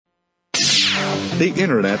The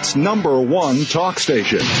Internet's #1 talk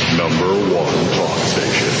station. #1 talk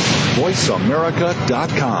station.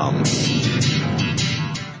 VoiceAmerica.com.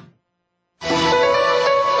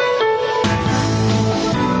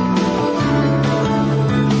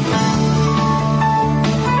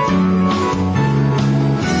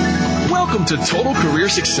 Welcome to Total Career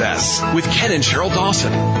Success with Ken and Cheryl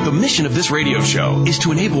Dawson. The mission of this radio show is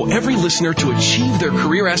to enable every listener to achieve their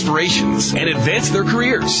career aspirations and advance their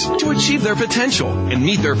careers, to achieve their potential and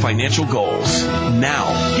meet their financial goals.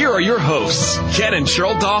 Now, here are your hosts, Ken and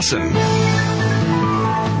Cheryl Dawson.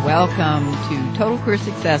 Welcome to Total Career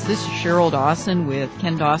Success. This is Cheryl Dawson with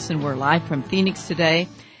Ken Dawson. We're live from Phoenix today,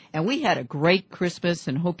 and we had a great Christmas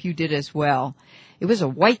and hope you did as well. It was a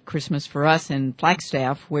white Christmas for us in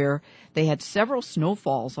Flagstaff, where they had several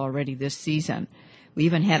snowfalls already this season. We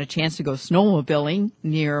even had a chance to go snowmobiling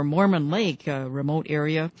near Mormon Lake, a remote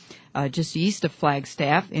area just east of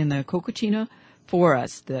Flagstaff in the Cocochina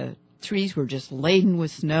Forest. The trees were just laden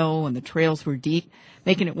with snow and the trails were deep,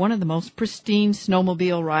 making it one of the most pristine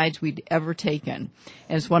snowmobile rides we'd ever taken.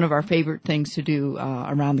 And it's one of our favorite things to do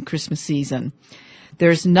around the Christmas season.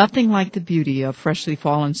 There's nothing like the beauty of freshly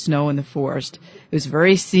fallen snow in the forest. It was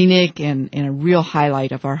very scenic and a real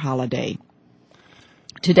highlight of our holiday.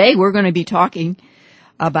 Today we're going to be talking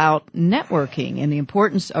about networking and the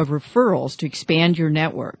importance of referrals to expand your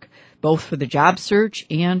network, both for the job search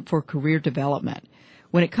and for career development.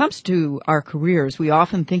 When it comes to our careers, we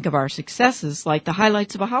often think of our successes like the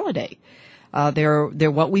highlights of a holiday. They're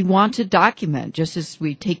what we want to document, just as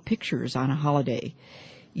we take pictures on a holiday.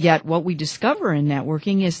 Yet what we discover in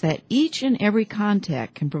networking is that each and every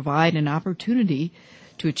contact can provide an opportunity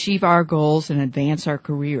to achieve our goals and advance our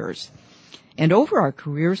careers. And over our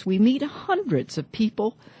careers, we meet hundreds of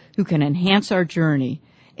people who can enhance our journey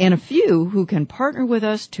and a few who can partner with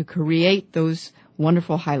us to create those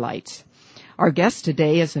wonderful highlights. Our guest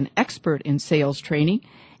today is an expert in sales training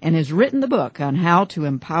and has written the book on how to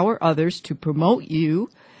empower others to promote you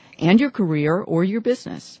and your career or your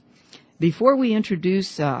business. Before we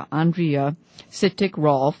introduce Andrea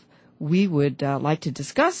Sittig-Rolf, we would like to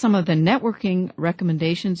discuss some of the networking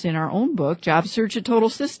recommendations in our own book, Job Search: A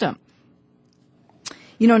Total System.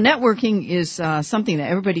 You know, networking is something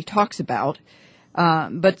that everybody talks about,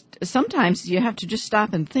 but sometimes you have to just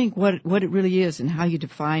stop and think what it really is and how you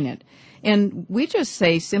define it. And we just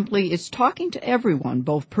say simply it's talking to everyone,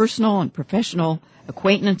 both personal and professional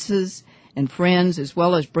acquaintances and friends, as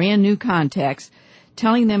well as brand new contacts,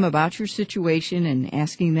 telling them about your situation and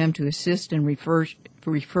asking them to assist and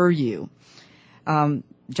refer you.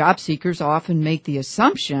 Job seekers often make the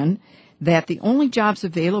assumption that the only jobs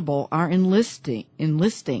available are in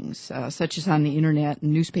listings, such as on the internet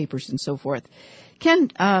and newspapers and so forth. Ken,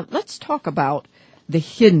 let's talk about the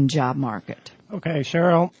hidden job market. Okay,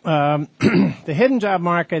 Cheryl. The hidden job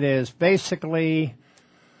market is basically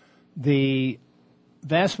the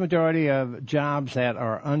vast majority of jobs that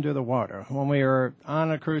are under the water. When we are on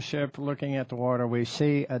a cruise ship looking at the water, we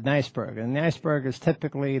see an iceberg. And the iceberg is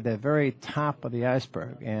typically the very top of the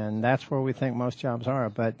iceberg. And that's where we think most jobs are.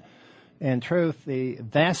 But in truth, the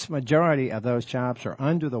vast majority of those jobs are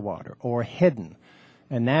under the water or hidden.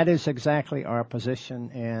 And that is exactly our position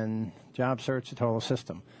in Job Search: A Total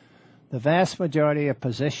System. The vast majority of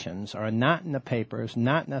positions are not in the papers,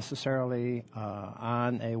 not necessarily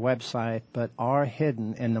on a website, but are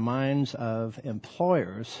hidden in the minds of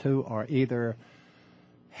employers who are either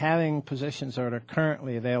having positions that are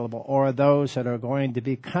currently available or those that are going to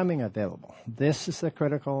be becoming available. This is the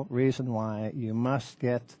critical reason why you must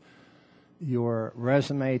get your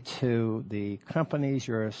resume to the companies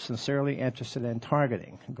you're sincerely interested in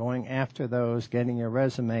targeting, going after those, getting your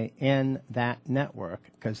resume in that network,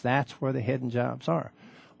 because that's where the hidden jobs are.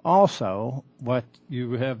 Also, what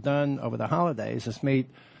you have done over the holidays is meet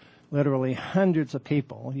literally hundreds of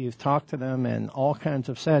people. You've talked to them in all kinds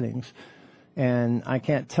of settings, and I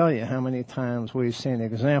can't tell you how many times we've seen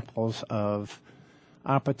examples of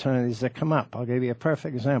opportunities that come up. I'll give you a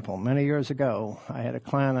perfect example. Many years ago, I had a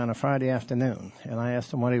client on a Friday afternoon, and I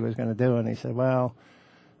asked him what he was going to do, and he said, well,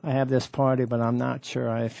 I have this party, but I'm not sure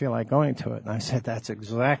I feel like going to it. And I said, that's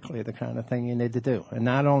exactly the kind of thing you need to do. And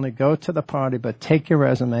not only go to the party, but take your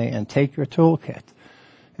resume and take your toolkit.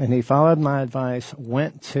 And he followed my advice,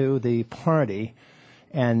 went to the party,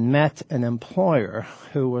 and met an employer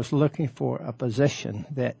who was looking for a position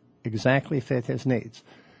that exactly fit his needs.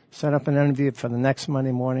 Set up an interview for the next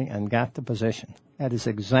Monday morning and got the position. That is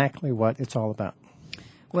exactly what it's all about.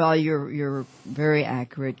 Well, you're very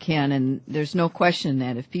accurate, Ken, and there's no question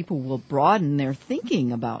that if people will broaden their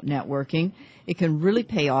thinking about networking, it can really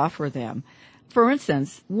pay off for them. For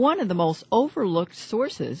instance, one of the most overlooked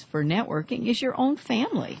sources for networking is your own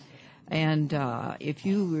family. And if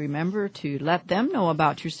you remember to let them know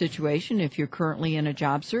about your situation, if you're currently in a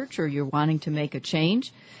job search or you're wanting to make a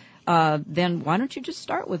change, then why don't you just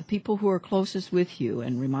start with the people who are closest with you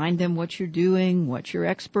and remind them what you're doing, what you're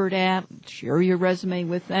expert at, share your resume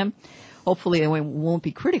with them. Hopefully they won't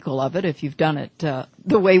be critical of it if you've done it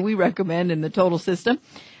the way we recommend in the total system.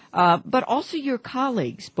 But also your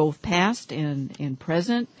colleagues, both past and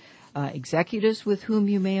present, executives with whom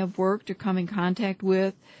you may have worked or come in contact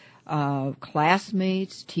with,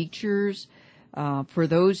 classmates, teachers, for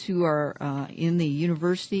those who are in the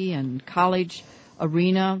university and college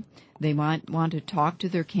arena. They might want to talk to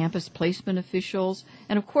their campus placement officials,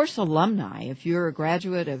 and of course alumni. If you're a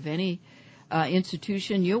graduate of any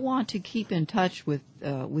institution, you'll want to keep in touch with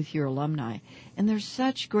your alumni. And there's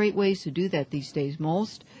such great ways to do that these days.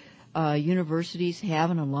 Most universities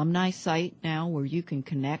have an alumni site now where you can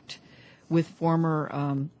connect with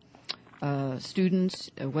former students,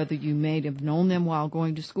 whether you may have known them while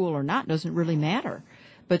going to school or not, doesn't really matter.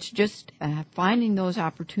 But just finding those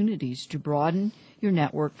opportunities to broaden your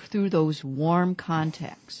network through those warm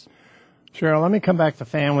contacts. Cheryl, let me come back to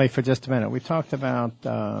family for just a minute. We talked about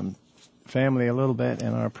family a little bit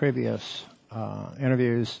in our previous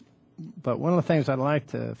interviews, but one of the things I'd like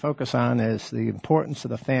to focus on is the importance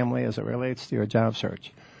of the family as it relates to your job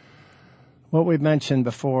search. What we've mentioned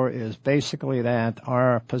before is basically that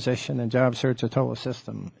our position in job search, the total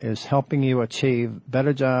system, is helping you achieve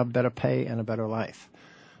better job, better pay, and a better life.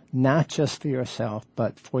 Not just for yourself,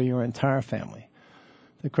 but for your entire family.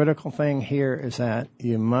 The critical thing here is that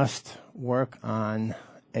you must work on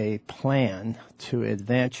a plan to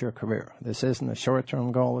advance your career. This isn't a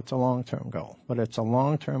short-term goal, it's a long-term goal. But it's a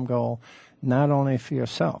long-term goal not only for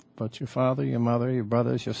yourself, but your father, your mother, your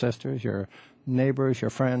brothers, your sisters, your neighbors, your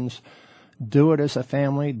friends. Do it as a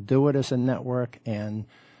family, do it as a network, and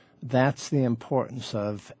that's the importance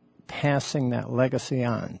of passing that legacy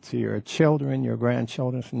on to your children, your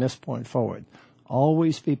grandchildren from this point forward.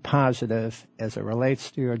 Always be positive as it relates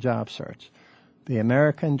to your job search. The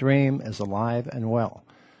American dream is alive and well.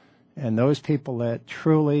 And those people that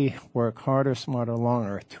truly work harder, smarter,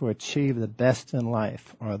 longer to achieve the best in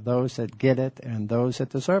life are those that get it and those that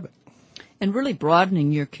deserve it. And really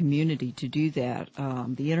broadening your community to do that.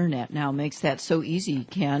 The Internet now makes that so easy,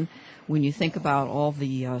 Ken, when you think about all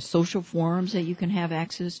the social forums that you can have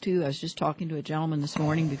access to. I was just talking to a gentleman this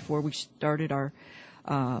morning before we started our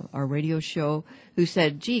radio show who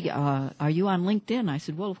said, gee, are you on LinkedIn? I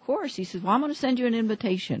said, well, of course. He said, well, I'm going to send you an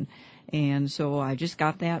invitation. And so I just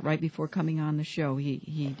got that right before coming on the show.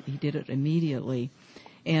 He did it immediately.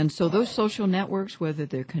 And so those social networks, whether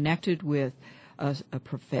they're connected with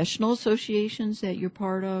professional associations that you're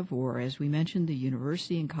part of, or as we mentioned, the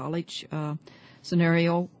university and college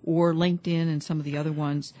scenario, or LinkedIn and some of the other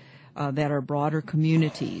ones that are broader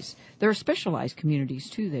communities. There are specialized communities,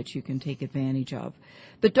 too, that you can take advantage of.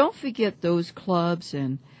 But don't forget those clubs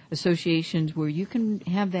and associations where you can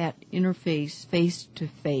have that interface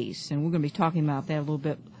face-to-face. And we're going to be talking about that a little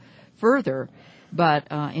bit further. But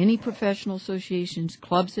any professional associations,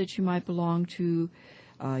 clubs that you might belong to,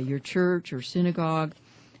 your church or synagogue,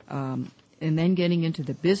 and then getting into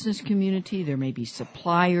the business community. There may be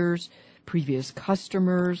suppliers, previous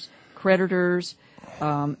customers, creditors,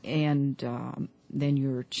 and then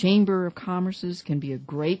your Chamber of Commerces can be a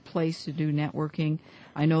great place to do networking.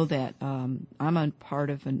 I know that I'm a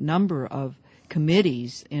part of a number of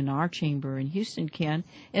committees in our chamber in Houston, Ken,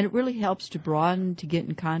 and it really helps to broaden, to get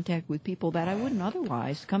in contact with people that I wouldn't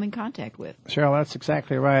otherwise come in contact with. Cheryl, that's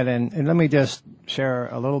exactly right. And let me just share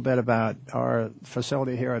a little bit about our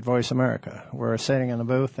facility here at Voice America. We're sitting in a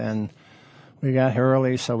booth, and we got here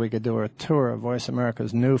early so we could do a tour of Voice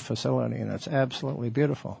America's new facility, and it's absolutely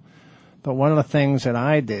beautiful. But one of the things that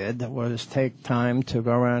I did was take time to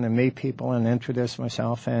go around and meet people and introduce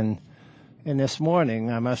myself. And this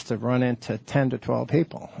morning, I must have run into 10 to 12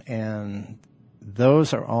 people. And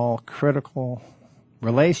those are all critical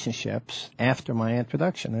relationships after my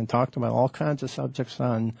introduction, and talked about all kinds of subjects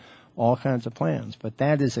on all kinds of plans. But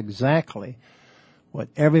that is exactly what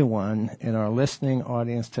everyone in our listening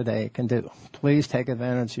audience today can do. Please take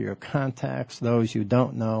advantage of your contacts, those you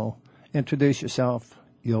don't know. Introduce yourself.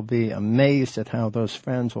 You'll be amazed at how those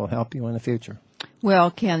friends will help you in the future.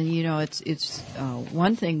 Well, Ken, you know, it's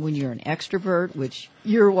one thing when you're an extrovert, which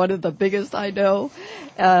you're one of the biggest I know,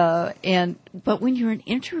 but when you're an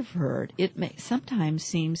introvert, it sometimes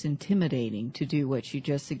seems intimidating to do what you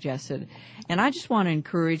just suggested. And I just want to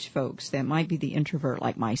encourage folks that might be the introvert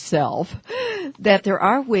like myself, that there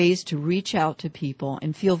are ways to reach out to people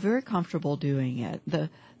and feel very comfortable doing it. The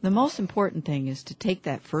The most important thing is to take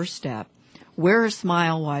that first step, wear a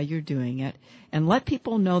smile while you're doing it, and let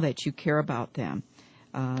people know that you care about them.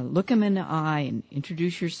 Look them in the eye and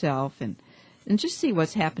introduce yourself and just see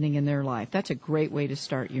what's happening in their life. That's a great way to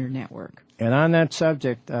start your network. And on that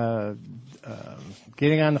subject,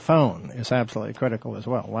 getting on the phone is absolutely critical as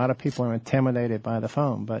well. A lot of people are intimidated by the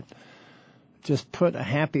phone, but just put a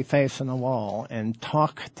happy face on the wall and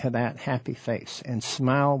talk to that happy face and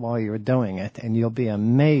smile while you're doing it, and you'll be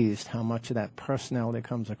amazed how much of that personality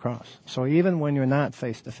comes across. So even when you're not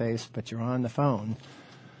face-to-face, but you're on the phone,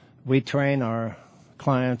 we train our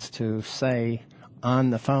clients to say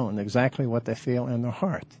on the phone exactly what they feel in their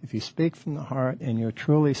heart. If you speak from the heart and you're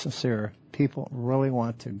truly sincere, people really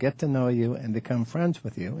want to get to know you and become friends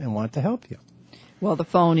with you and want to help you. Well, the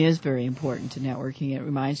phone is very important to networking. It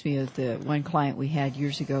reminds me of the one client we had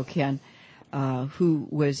years ago, Ken, who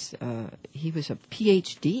was he was a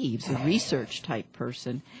PhD. He was a research type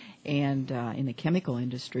person, and in the chemical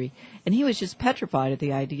industry, and he was just petrified at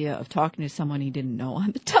the idea of talking to someone he didn't know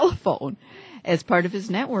on the telephone as part of his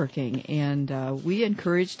networking. And we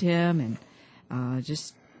encouraged him and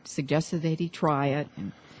just suggested that he try it.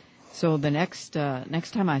 And so the next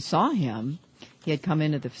time I saw him, he had come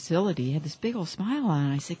into the facility. He had this big old smile on.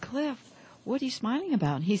 And I said, Cliff, what are you smiling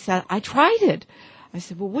about? And he said, I tried it. I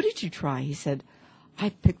said, well, what did you try? He said, I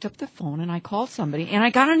picked up the phone and I called somebody and I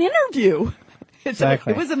got an interview.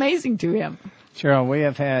 Exactly. It was amazing to him. Cheryl, we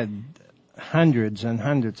have had hundreds and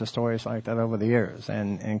hundreds of stories like that over the years.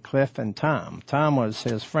 And Cliff and Tom was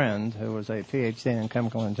his friend who was a PhD in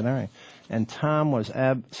chemical engineering. And Tom was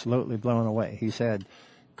absolutely blown away. He said,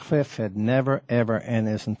 Cliff had never, ever in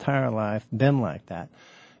his entire life been like that.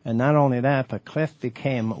 And not only that, but Cliff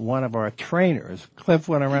became one of our trainers. Cliff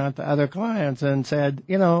went around to other clients and said,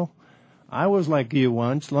 you know, I was like you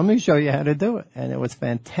once. Let me show you how to do it. And it was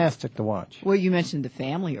fantastic to watch. Well, you mentioned the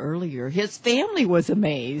family earlier. His family was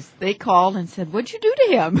amazed. They called and said, what'd you do to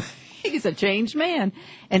him? He's a changed man.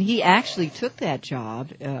 And he actually took that job.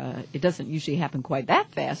 It doesn't usually happen quite that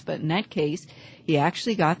fast, but in that case, he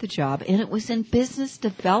actually got the job, and it was in business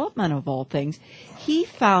development of all things. He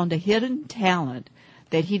found a hidden talent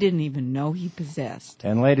that he didn't even know he possessed.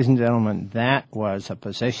 And ladies and gentlemen, that was a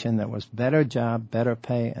position that was better job, better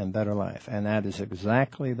pay, and better life. And that is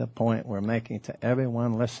exactly the point we're making to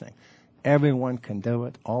everyone listening. Everyone can do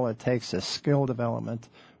it. All it takes is skill development.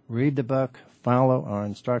 Read the book, follow our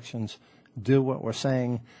instructions, do what we're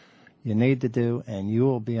saying you need to do, and you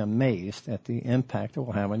will be amazed at the impact it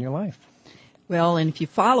will have on your life. Well, and if you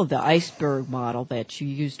follow the iceberg model that you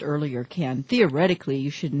used earlier, Ken, theoretically you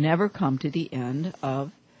should never come to the end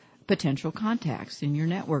of potential contacts in your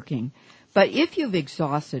networking. But if you've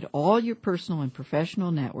exhausted all your personal and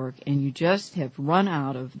professional network and you just have run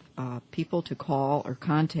out of people to call or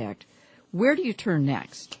contact, where do you turn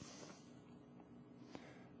next?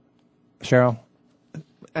 Cheryl?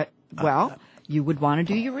 Well, you would want to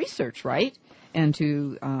do your research, right? And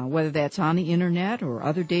to whether that's on the internet or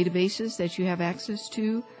other databases that you have access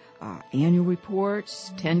to, annual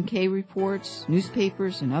reports, 10K reports,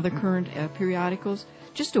 newspapers, and other current periodicals,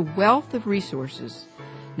 just a wealth of resources.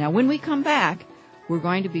 Now, when we come back, we're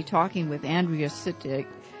going to be talking with Andrea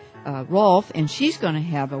Sittig-Rolf, and she's going to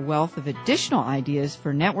have a wealth of additional ideas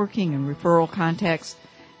for networking and referral contacts.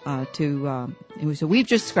 So we've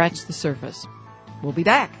just scratched the surface. We'll be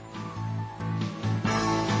back.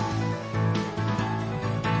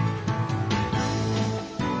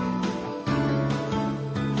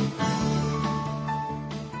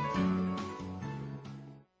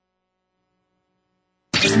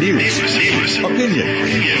 News, opinion.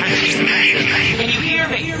 Can you hear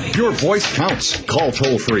me? Your voice counts. Call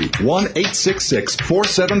toll-free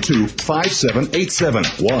 1-866-472-5787.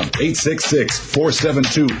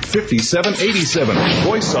 1-866-472-5787.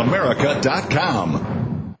 VoiceAmerica.com.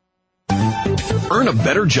 Earn a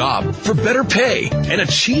better job for better pay and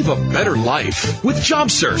achieve a better life with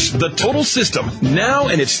JobSearch, the total system, now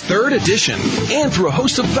in its 3rd edition, and through a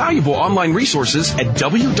host of valuable online resources at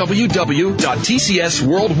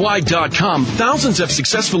www.tcsworldwide.com. Thousands have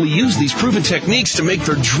successfully used these proven techniques to make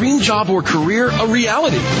their dream job or career a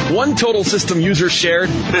reality. One total system user shared,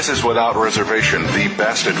 "This is without reservation the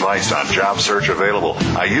best advice on JobSearch available.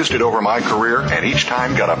 I used it over my career and each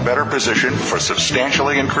time got a better position for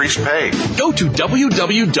substantially increased pay." Go to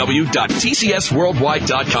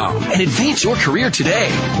www.tcsworldwide.com and advance your career today.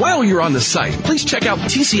 While you're on the site, please check out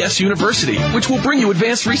TCS University, which will bring you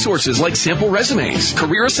advanced resources like sample resumes,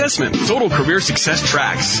 career assessment, total career success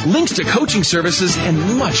tracks, links to coaching services,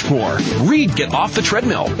 and much more. Read Get Off the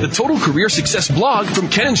Treadmill, the Total Career Success blog from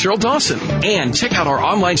Ken and Cheryl Dawson. And check out our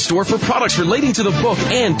online store for products relating to the book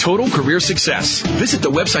and Total Career Success. Visit the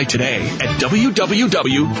website today at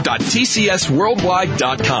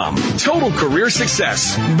www.tcsworldwide.com. Total Career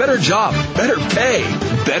Success. Better job, better pay,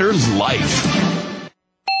 better life.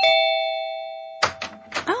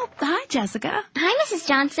 Oh, hi, Jessica. Hi, Mrs.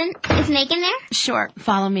 Johnson. Is Megan there? Sure.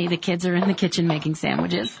 Follow me. The kids are in the kitchen making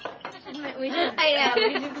sandwiches. Hey, Julie.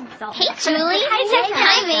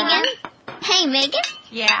 Hi, Megan. Hey, Megan.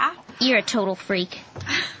 Yeah? You're a total freak.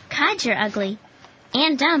 God, you're ugly.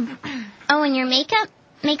 And dumb. Oh, and your makeup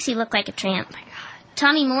makes you look like a tramp.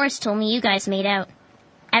 Tommy Morris told me you guys made out.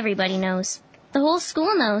 Everybody knows. The whole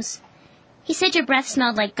school knows. He said your breath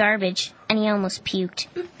smelled like garbage, and he almost puked.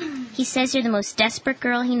 He says you're the most desperate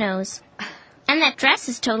girl he knows. And that dress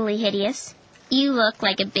is totally hideous. You look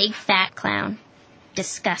like a big fat clown.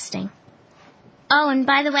 Disgusting. Oh, and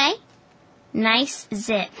by the way, nice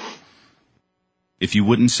zit. If you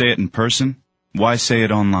wouldn't say it in person, why say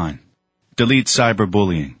it online? Delete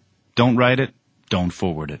cyberbullying. Don't write it, don't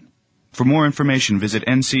forward it. For more information, visit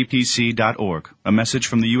ncpc.org. A message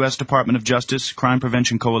from the U.S. Department of Justice, Crime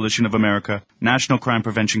Prevention Coalition of America, National Crime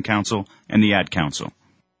Prevention Council, and the Ad Council.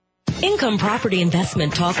 Income Property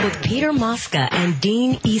Investment Talk with Peter Mosca and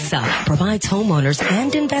Dean Issa provides homeowners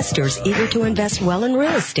and investors eager to invest well in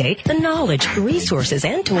real estate the knowledge, resources,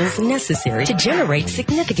 and tools necessary to generate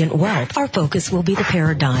significant wealth. Our focus will be the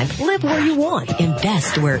paradigm. Live where you want.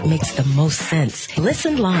 Invest where it makes the most sense.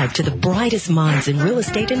 Listen live to the brightest minds in real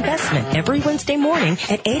estate investment every Wednesday morning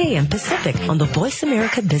at 8 a.m. Pacific on the Voice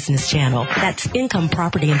America Business Channel. That's Income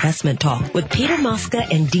Property Investment Talk with Peter Mosca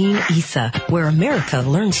and Dean Issa, where America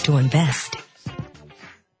learns to invest.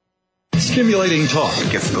 Stimulating talk.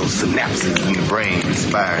 It gets those synapses in the brain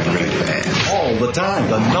firing really fast. All the time.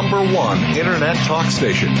 The #1 Internet talk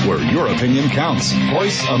station where your opinion counts.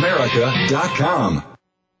 VoiceAmerica.com.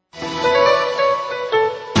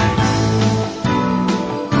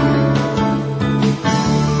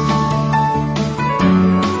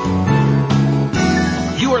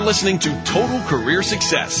 Listening to Total Career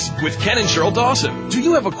Success with Ken and Cheryl Dawson. Do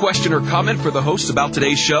you have a question or comment for the hosts about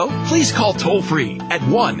today's show? Please call toll-free at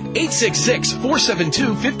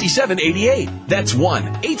 1-866-472-5788. That's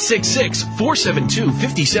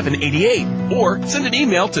 1-866-472-5788. Or send an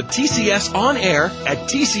email to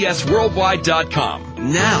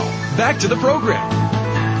tcsonair@tcsworldwide.com. Now, back to the program.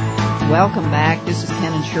 Welcome back. This is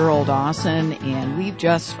Ken and Cheryl Dawson, and we've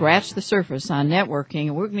just scratched the surface on networking,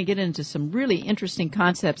 and we're going to get into some really interesting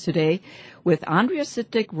concepts today with Andrea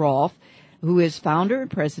Sittig-Rolf, who is founder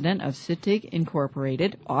and president of Sittig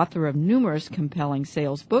Incorporated, author of numerous compelling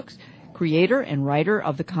sales books, creator and writer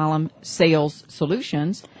of the column Sales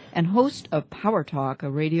Solutions, and host of Power Talk, a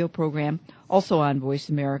radio program also on Voice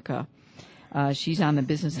America. She's on the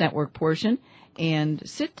Business Network portion. And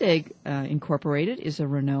Sittig Incorporated is a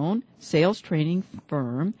renowned sales training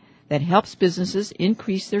firm that helps businesses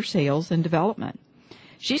increase their sales and development.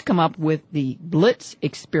 She's come up with the Blitz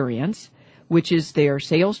Experience, which is their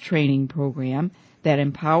sales training program that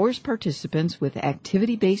empowers participants with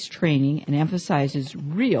activity-based training and emphasizes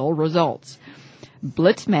real results.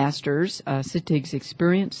 Blitz Masters, Sittig's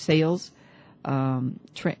experienced sales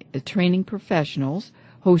training professionals,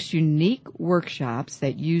 host unique workshops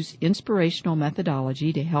that use inspirational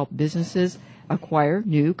methodology to help businesses acquire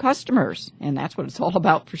new customers. And that's what it's all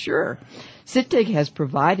about for sure. Sittig has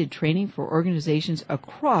provided training for organizations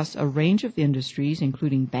across a range of industries,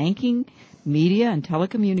 including banking, media, and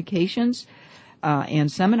telecommunications.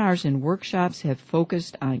 And seminars and workshops have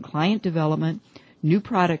focused on client development, new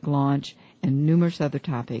product launch, and numerous other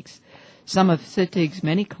topics. Some of Sittig's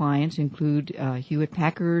many clients include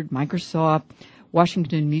Hewlett-Packard, Microsoft,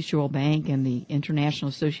 Washington Mutual Bank, and the International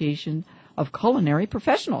Association of Culinary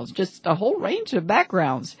Professionals, just a whole range of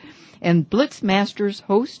backgrounds. And Blitz Masters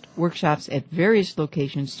host workshops at various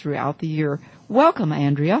locations throughout the year. Welcome,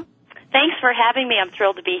 Andrea. Thanks for having me. I'm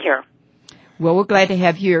thrilled to be here. Well, we're glad to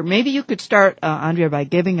have you here. Maybe you could start, Andrea, by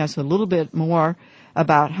giving us a little bit more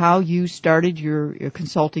about how you started your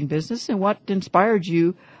consulting business and what inspired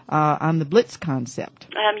you on the Blitz concept.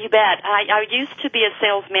 You bet. I used to be a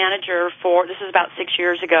sales manager this is about 6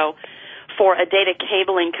 years ago, for a data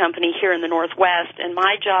cabling company here in the Northwest, and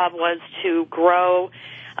my job was to grow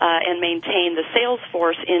and maintain the sales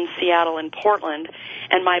force in Seattle and Portland.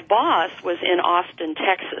 And my boss was in Austin,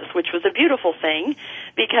 Texas, which was a beautiful thing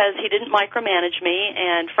because he didn't micromanage me,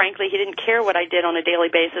 and frankly, he didn't care what I did on a daily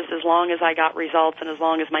basis as long as I got results and as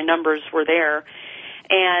long as my numbers were there.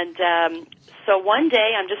 And so one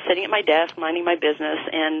day, I'm just sitting at my desk minding my business,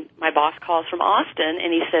 and my boss calls from Austin,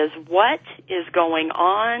 and he says, "What is going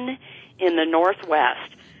on in the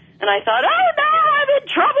Northwest?" And I thought, oh, no, I'm in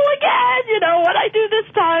trouble again, what I do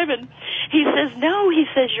this time. And he says, no, he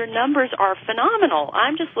says, your numbers are phenomenal.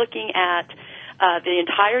 I'm just looking at the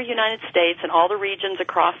entire United States and all the regions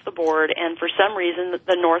across the board, and for some reason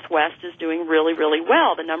the Northwest is doing really, really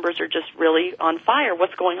well. The numbers are just really on fire.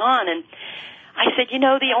 What's going on? And I said,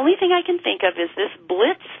 the only thing I can think of is this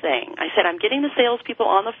blitz thing. I said, I'm getting the salespeople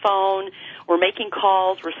on the phone. We're making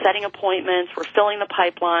calls. We're setting appointments. We're filling the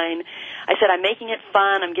pipeline. I said, I'm making it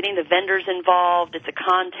fun. I'm getting the vendors involved. It's a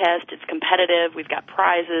contest. It's competitive. We've got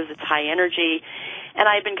prizes. It's high energy. And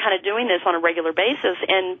I've been kind of doing this on a regular basis.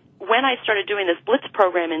 And when I started doing this blitz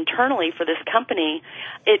program internally for this company,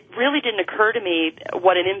 it really didn't occur to me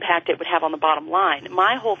what an impact it would have on the bottom line.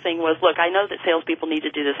 My whole thing was, look, I know that salespeople need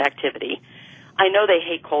to do this activity. I know they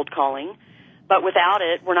hate cold calling, but without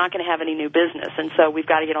it, we're not going to have any new business. And so we've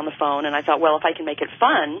got to get on the phone. And I thought, well, if I can make it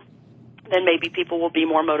fun, then maybe people will be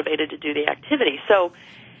more motivated to do the activity. So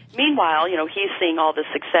meanwhile, he's seeing all the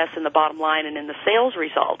success in the bottom line and in the sales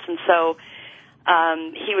results. And so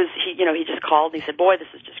he just called and he said, boy, this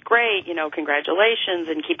is just great, congratulations,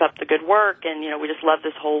 and keep up the good work, and, we just love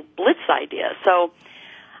this whole blitz idea. So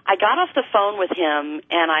I got off the phone with him,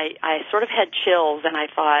 and I sort of had chills, and I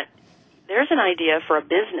thought, there's an idea for a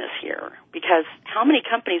business here, because how many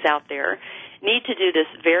companies out there need to do this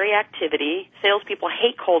very activity? Salespeople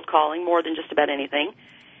hate cold calling more than just about anything.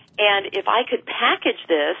 And if I could package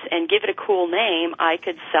this and give it a cool name, I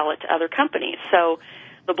could sell it to other companies. So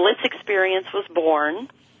the Blitz experience was born.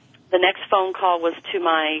 The next phone call was to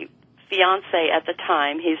my fiance at the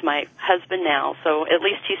time. He's my husband now, so at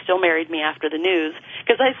least he still married me after the news,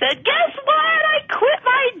 because I said, guess what? I quit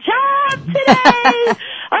my job today.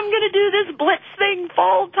 I'm going to do this Blitz thing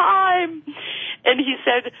full time. And he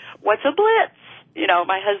said, what's a Blitz?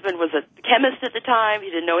 My husband was a chemist at the time. He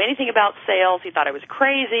didn't know anything about sales. He thought I was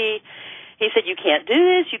crazy. He said, you can't do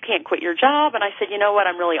this. You can't quit your job. And I said, you know what?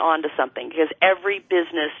 I'm really on to something, because every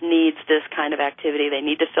business needs this kind of activity. They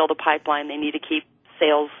need to fill the pipeline. They need to keep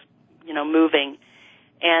sales, moving.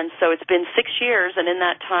 And so it's been 6 years, and in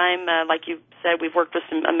that time, like you said, we've worked with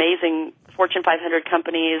some amazing Fortune 500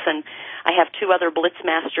 companies, and I have 2 other Blitz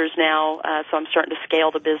Masters now, so I'm starting to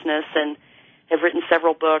scale the business and have written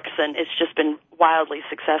several books, and it's just been wildly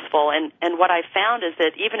successful. And what I found is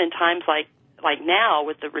that even in times like now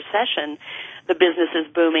with the recession, the business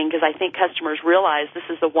is booming, because I think customers realize this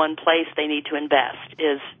is the one place they need to invest,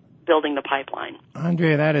 is building the pipeline.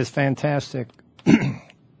 Andrea, that is fantastic.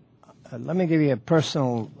 Let me give you a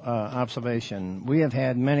personal observation. We have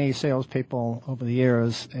had many salespeople over the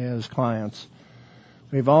years as clients.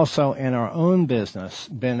 We've also, in our own business,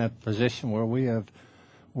 been in a position where we have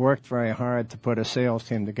worked very hard to put a sales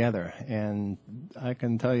team together. And I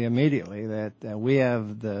can tell you immediately that we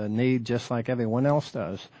have the need, just like everyone else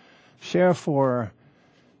does. Share for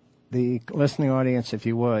the listening audience, if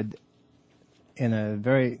you would, in a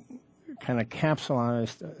very kind of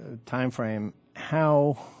capsulized time frame,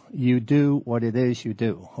 how you do what it is you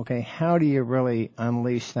do. Okay, how do you really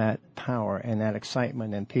unleash that power and that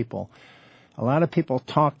excitement in people? A lot of people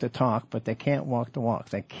talk the talk, but they can't walk the walk.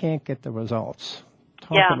 They can't get the results.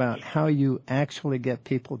 Talk about how you actually get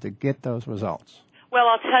people to get those results. Well,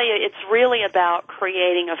 I'll tell you, it's really about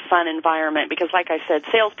creating a fun environment, because, like I said,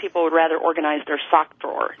 salespeople would rather organize their sock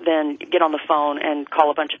drawer than get on the phone and call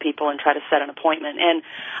a bunch of people and try to set an appointment. And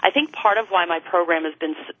I think part of why my program has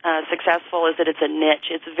been successful is that it's a niche.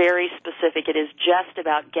 It's very specific. It is just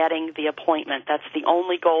about getting the appointment. That's the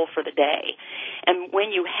only goal for the day. And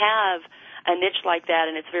when you have a niche like that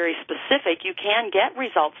and it's very specific, you can get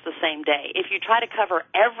results the same day. If you try to cover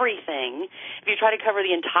everything, if you try to cover the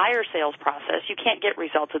entire sales process, you can't get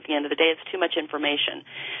results at the end of the day. It's too much information.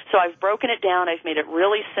 So I've broken it down. I've made it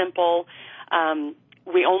really simple.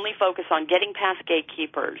 We only focus on getting past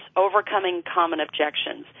gatekeepers, overcoming common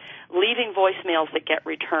objections, leaving voicemails that get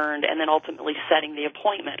returned, and then ultimately setting the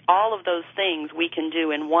appointment. All of those things we can do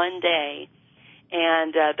in one day.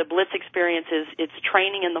 And the Blitz experience is, it's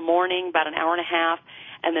training in the morning, about an hour and a half,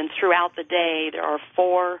 and then throughout the day there are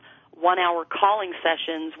 4 one-hour calling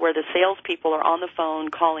sessions where the salespeople are on the phone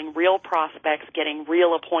calling real prospects, getting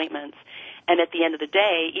real appointments. And at the end of the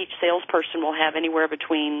day, each salesperson will have anywhere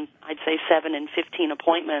between, I'd say, 7 and 15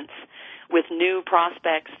 appointments with new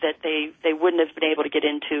prospects that they wouldn't have been able to get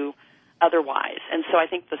into otherwise. And so I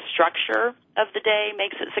think the structure of the day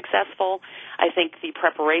makes it successful. I think the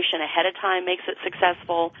preparation ahead of time makes it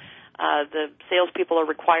successful. The salespeople are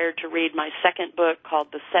required to read my second book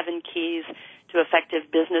called The 7 Keys to Effective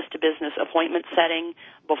Business-to-Business Appointment Setting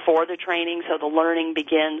before the training, so the learning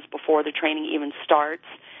begins before the training even starts.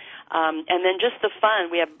 And then just the fun.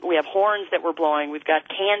 We have horns that we're blowing. We've got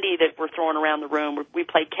candy that we're throwing around the room. We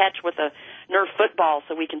play catch with a Nerf football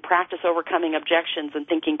so we can practice overcoming objections and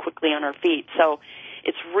thinking quickly on our feet. So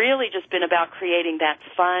it's really just been about creating that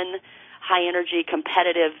fun, high-energy,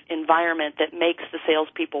 competitive environment that makes the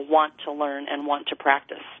salespeople want to learn and want to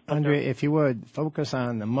practice. Andrea, if you would, focus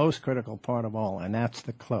on the most critical part of all, and that's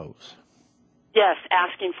the close. Yes,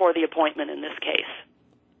 asking for the appointment in this case.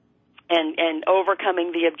 And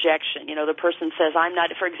overcoming the objection. You know, the person says, I'm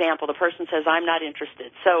not, for example, the person says, I'm not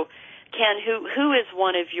interested. So, Ken, who is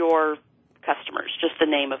one of your customers? Just the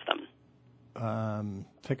name of them.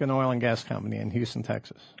 Pick an oil and gas company in Houston,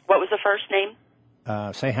 Texas. What was the first name?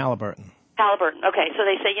 Say Halliburton. Halliburton. Okay, so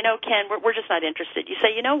they say, you know, Ken, we're just not interested. You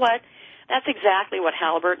say, you know what? That's exactly what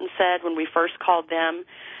Halliburton said when we first called them.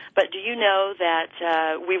 But do you know that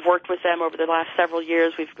we've worked with them over the last several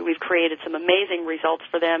years? We've created some amazing results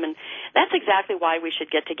for them, and that's exactly why we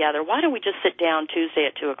should get together. Why don't we just sit down Tuesday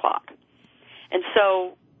at 2:00? And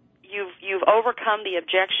so you've overcome the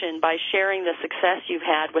objection by sharing the success you've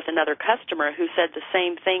had with another customer who said the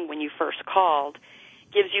same thing when you first called.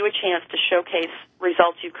 Gives you a chance to showcase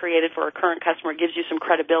results you've created for a current customer. Gives you some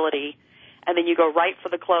credibility, and then you go right for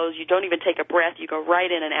the close. You don't even take a breath. You go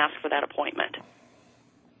right in and ask for that appointment.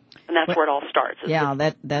 And that's where it all starts. Yeah,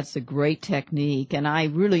 that's a great technique. And I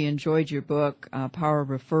really enjoyed your book, Power of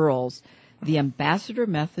Referrals, The Ambassador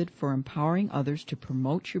Method for Empowering Others to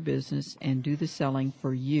Promote Your Business and Do the Selling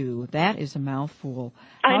for You. That is a mouthful.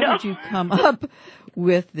 I know. How did you come up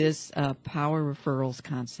with this Power Referrals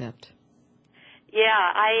concept? Yeah,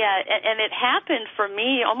 and it happened for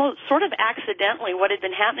me almost sort of accidentally. What had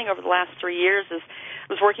been happening over the last 3 years is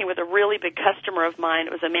I was working with a really big customer of mine.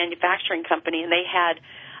 It was a manufacturing company, and they had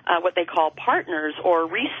what they call partners or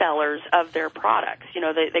resellers of their products. You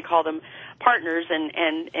know, they call them partners,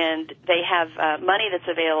 and they have money that's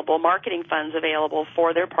available, marketing funds available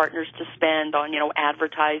for their partners to spend on, you know,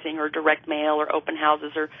 advertising or direct mail or open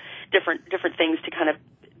houses or different things to kind of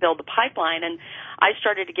build the pipeline. And I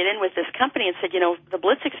started to get in with this company and said, you know, the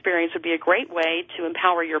Blitz experience would be a great way to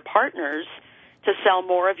empower your partners to sell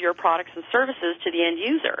more of your products and services to the end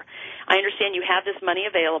user. I understand you have this money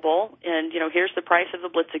available, and, you know, here's the price of the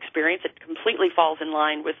Blitz experience. It completely falls in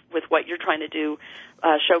line with what you're trying to do,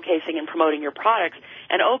 showcasing and promoting your products.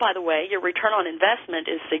 And, oh, by the way, your return on investment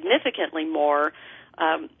is significantly more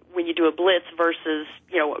when you do a Blitz versus,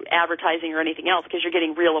 you know, advertising or anything else, because you're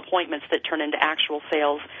getting real appointments that turn into actual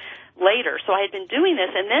sales later. So I had been doing this,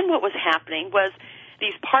 and then what was happening was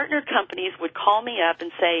these partner companies would call me up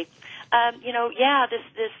and say, you know, yeah,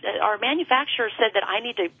 our manufacturer said that I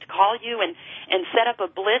need to call you and set up a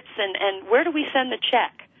Blitz, and where do we send the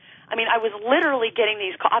check? I mean, I was literally getting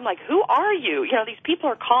these calls. I'm like, who are you? You know, these people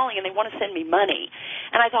are calling and they want to send me money.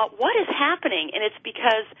 And I thought, what is happening? And it's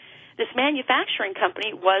because this manufacturing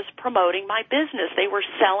company was promoting my business. They were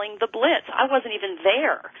selling the Blitz. I wasn't even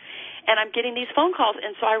there. And I'm getting these phone calls,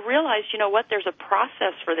 and so I realized, you know what, there's a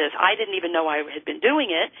process for this. I didn't even know I had been doing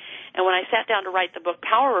it. And when I sat down to write the book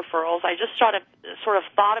Power Referrals, I just sort of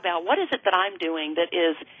thought about what is it that I'm doing that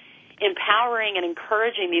is empowering and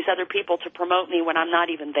encouraging these other people to promote me when I'm not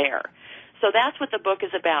even there. So that's what the book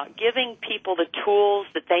is about, giving people the tools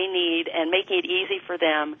that they need and making it easy for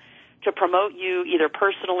them to promote you either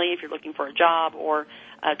personally if you're looking for a job or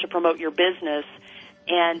to promote your business.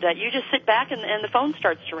 And you just sit back and the phone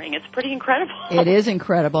starts to ring. It's pretty incredible. It is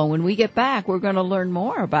incredible. When we get back, we're going to learn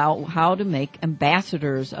more about how to make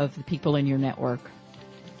ambassadors of the people in your network.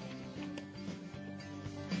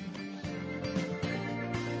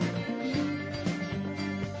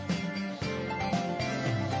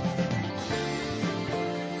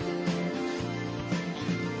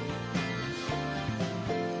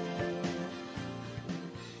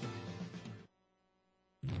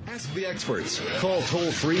 Ask the experts. Call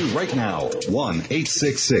toll-free right now,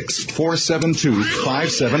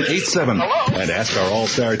 1-866-472-5787. And ask our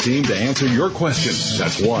All-Star team to answer your question.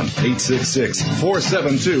 That's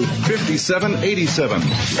 1-866-472-5787.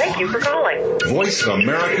 Thank you for calling.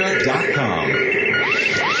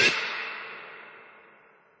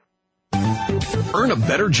 VoiceAmerica.com. Earn a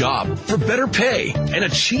better job for better pay and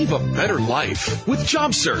achieve a better life with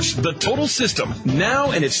Job Search, the total system,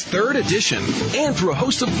 now in its 3rd edition, and through a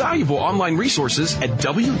host of valuable online resources at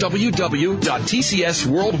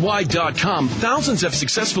www.tcsworldwide.com. Thousands have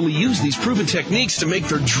successfully used these proven techniques to make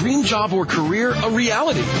their dream job or career a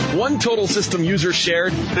reality. One total system user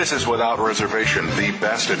shared, "This is without reservation the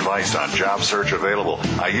best advice on job search available.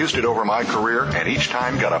 I used it over my career and each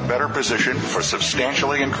time got a better position for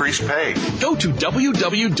substantially increased pay." Go to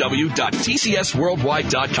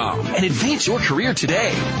www.tcsworldwide.com and advance your career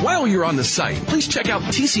today. While you're on the site, please check out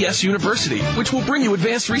TCS University, which will bring you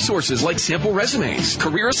advanced resources like sample resumes,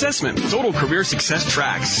 career assessment, total career success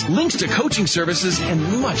tracks, links to coaching services,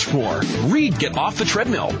 and much more. Read Get Off the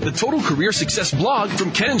Treadmill, the Total Career Success blog from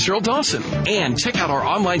Ken and Cheryl Dawson. And check out our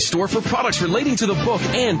online store for products relating to the book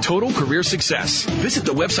and Total Career Success. Visit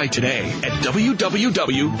the website today at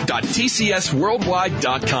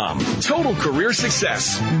www.tcsworldwide.com. Total Career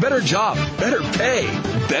Success. Better job, better pay,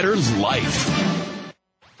 better life.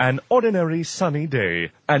 An ordinary sunny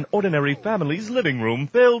day. An ordinary family's living room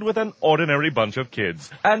filled with an ordinary bunch of kids.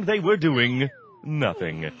 And they were doing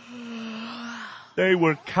nothing. They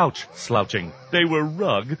were couch slouching. They were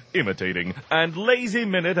rug imitating. And lazy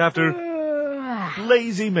minute after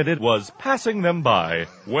lazy minute was passing them by.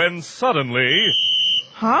 When suddenly...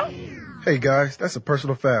 Huh? Hey guys, that's a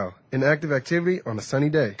personal foul. Inactive activity on a sunny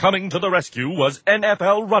day. Coming to the rescue was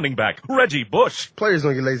NFL running back Reggie Bush. Players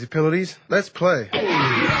don't get lazy penalties. Let's play.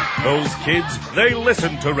 Those kids, they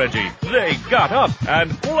listened to Reggie. They got up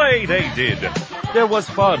and play they did. There was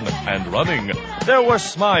fun and running. There were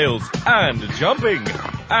smiles and jumping.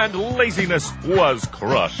 And laziness was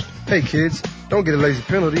crushed. Hey kids, don't get a lazy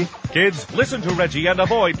penalty. Kids, listen to Reggie and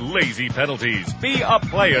avoid lazy penalties. Be a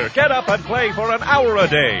player. Get up and play for an hour a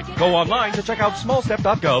day. Go online to check out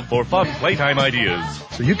smallstep.gov for fun playtime ideas.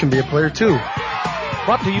 So you can be a player too.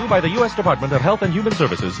 Brought to you by the U.S. Department of Health and Human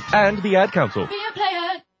Services and the Ad Council. Be a player.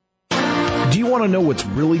 Do you want to know what's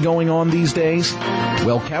really going on these days?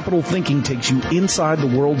 Well, Capital Thinking takes you inside the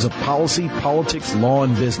worlds of policy, politics, law,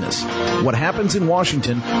 and business. What happens in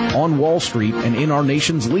Washington, on Wall Street, and in our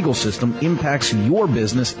nation's legal system impacts your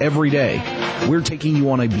business every day. We're taking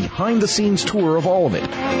you on a behind-the-scenes tour of all of it.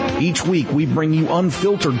 Each week, we bring you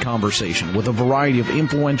unfiltered conversation with a variety of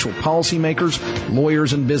influential policymakers,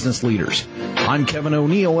 lawyers, and business leaders. I'm Kevin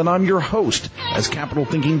O'Neill, and I'm your host as Capital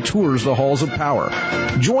Thinking tours the halls of power.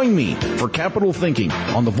 Join me for Capital Thinking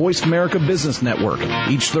on the Voice America Business Network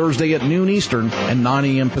each Thursday at noon Eastern and 9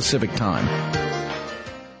 a.m. Pacific Time.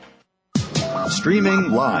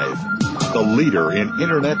 Streaming live, the leader in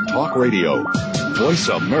Internet talk radio,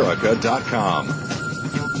 voiceamerica.com.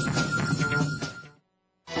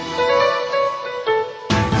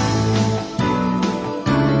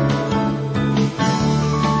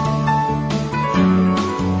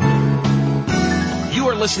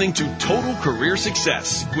 Listening to Total Career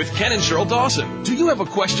Success with Ken and Cheryl Dawson. Do you have a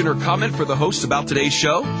question or comment for the hosts about today's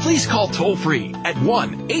show? Please call toll-free at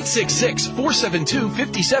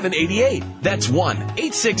 1-866-472-5788. That's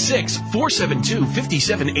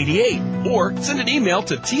 1-866-472-5788. Or send an email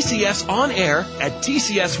to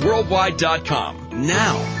tcsonair@tcsworldwide.com.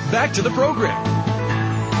 Now, back to the program.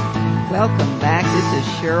 Welcome back. This is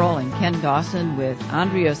Cheryl and Ken Dawson with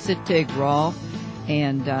Andrea Sittig-Rolf.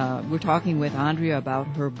 And we're talking with Andrea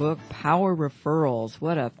about her book, Power Referrals.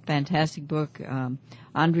 What a fantastic book,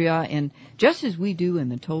 Andrea. And just as we do in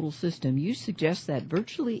the Total System, you suggest that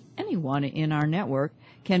virtually anyone in our network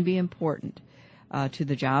can be important to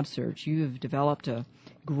the job search. You have developed a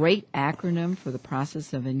great acronym for the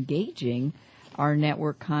process of engaging our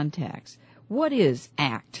network contacts. What is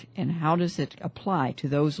ACT, and how does it apply to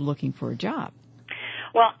those looking for a job?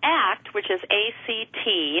 Well, ACT, which is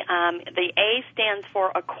A-C-T, the A stands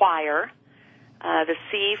for acquire, the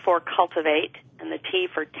C for cultivate, and the T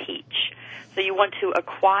for teach. So you want to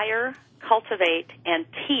acquire, cultivate, and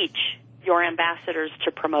teach your ambassadors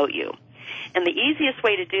to promote you. And the easiest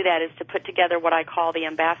way to do that is to put together what I call the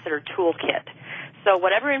ambassador toolkit. So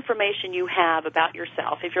whatever information you have about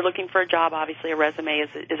yourself, if you're looking for a job, obviously a resume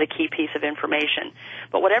is a key piece of information.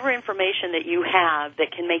 But whatever information that you have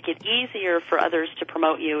that can make it easier for others to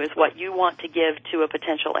promote you is what you want to give to a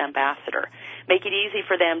potential ambassador. Make it easy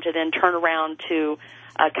for them to then turn around to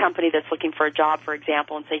a company that's looking for a job, for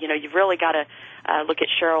example, and say, you know, you've really got to look at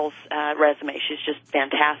Cheryl's resume. She's just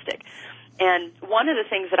fantastic. And one of the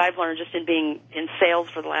things that I've learned just in being in sales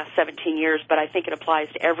for the last 17 years, but I think it applies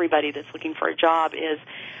to everybody that's looking for a job, is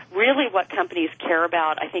really what companies care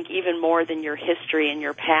about, I think even more than your history and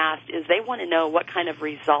your past, is they want to know what kind of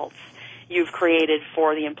results you've created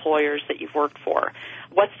for the employers that you've worked for.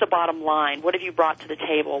 What's the bottom line? What have you brought to the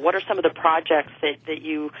table? What are some of the projects that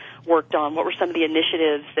you worked on? What were some of the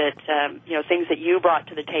initiatives that, things that you brought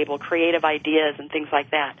to the table, creative ideas and things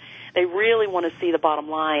like that? They really want to see the bottom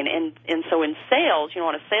line. And so in sales,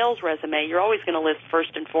 on a sales resume, you're always going to list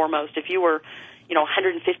first and foremost. If you were,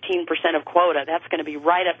 115% of quota, that's going to be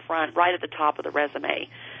right up front, right at the top of the resume.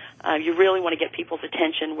 You really want to get people's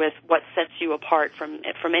attention with what sets you apart from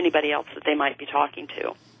anybody else that they might be talking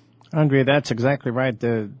to. Andrea, that's exactly right.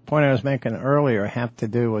 The point I was making earlier had to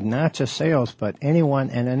do with not just sales, but anyone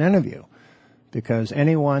in an interview, because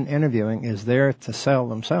anyone interviewing is there to sell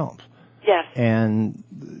themselves. Yes. And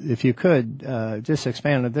if you could, just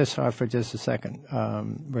expand on this for just a second.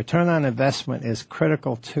 Return on investment is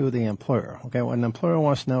critical to the employer. Okay, what an employer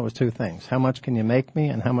wants to know is two things. How much can you make me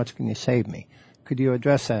and how much can you save me? Could you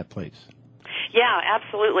address that, please? Yeah,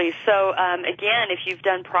 absolutely. So, again, if you've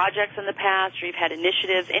done projects in the past or you've had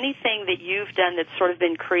initiatives, anything that you've done that's sort of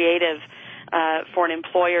been creative for an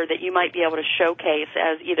employer that you might be able to showcase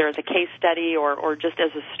as either as a case study or just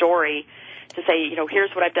as a story to say,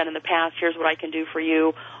 here's what I've done in the past, here's what I can do for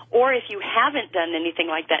you. Or if you haven't done anything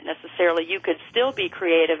like that necessarily, you could still be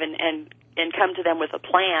creative and come to them with a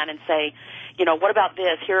plan and say, what about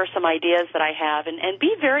this? Here are some ideas that I have, and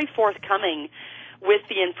be very forthcoming with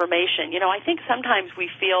the information. I think sometimes we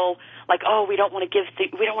feel like, we don't want to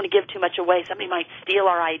give too much away. Somebody might steal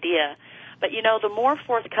our idea. But the more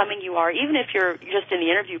forthcoming you are, even if you're just in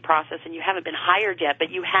the interview process and you haven't been hired yet,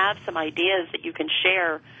 but you have some ideas that you can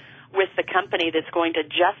share with the company that's going to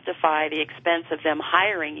justify the expense of them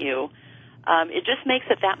hiring you, it just makes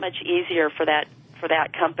it that much easier for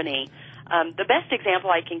that company. The best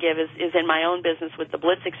example I can give is in my own business with the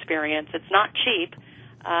Blitz experience. It's not cheap.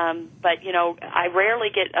 But, I rarely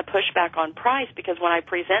get a pushback on price because when I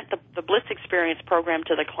present the Blitz Experience program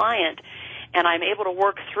to the client and I'm able to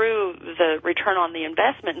work through the return on the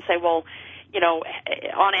investment and say, well,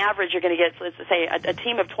 on average you're going to get, let's say, a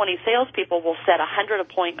team of 20 salespeople will set 100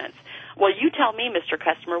 appointments. Well, you tell me, Mr.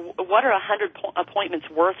 Customer, what are 100 appointments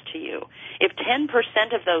worth to you? If 10%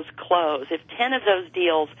 of those close, if 10 of those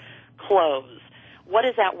deals close, what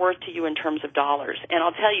is that worth to you in terms of dollars? And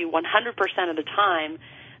I'll tell you, 100% of the time,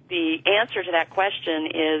 the answer to that question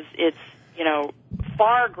is it's,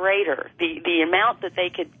 far greater. The amount that they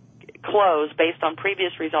could close based on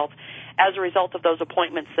previous results as a result of those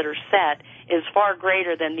appointments that are set is far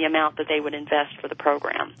greater than the amount that they would invest for the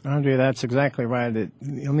program. Andrea, that's exactly right. Let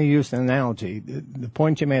me use an analogy. The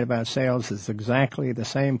point you made about sales is exactly the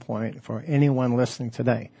same point for anyone listening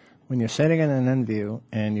today. When you're sitting in an interview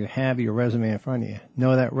and you have your resume in front of you,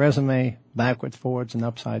 know that resume backwards, forwards, and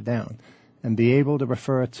upside down, and be able to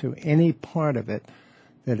refer to any part of it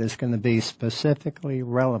that is going to be specifically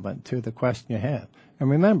relevant to the question you have. And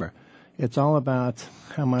remember, it's all about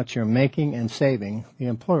how much you're making and saving the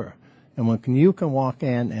employer. And when you can walk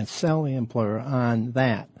in and sell the employer on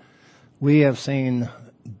that, we have seen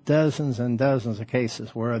dozens and dozens of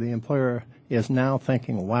cases where the employer is now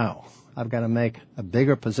thinking, wow, I've got to make a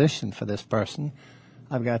bigger position for this person.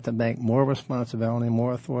 I've got to make more responsibility,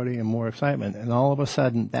 more authority, and more excitement. And all of a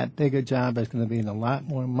sudden, that bigger job is going to be a lot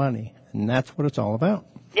more money. And that's what it's all about.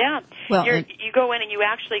 Yeah. Well, you go in and you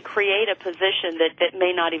actually create a position that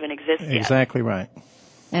may not even exist yet. Exactly right.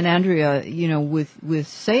 And Andrea, with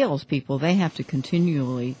salespeople, they have to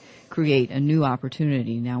continually create a new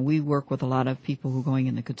opportunity. Now, we work with a lot of people who are going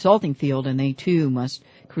in the consulting field, and they too must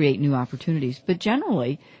create new opportunities. But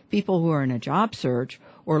generally, people who are in a job search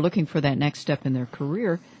or looking for that next step in their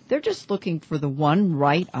career, they're just looking for the one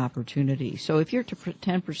right opportunity. So if your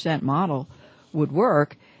 10% model would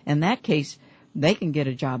work, in that case, they can get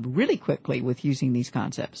a job really quickly with using these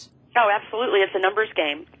concepts. Oh, absolutely. It's a numbers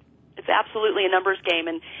game. It's absolutely a numbers game.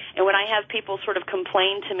 And when I have people sort of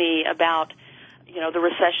complain to me about, the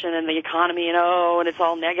recession and the economy and it's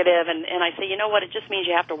all negative, and I say, what, it just means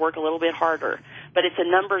you have to work a little bit harder. But it's a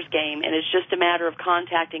numbers game, and it's just a matter of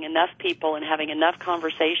contacting enough people and having enough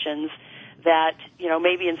conversations that,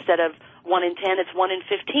 maybe instead of 1 in 10, it's 1 in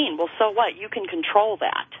 15. Well, so what? You can control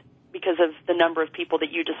that because of the number of people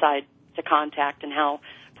that you decide to contact and how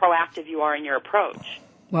proactive you are in your approach.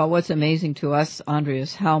 Well, what's amazing to us, Andrea,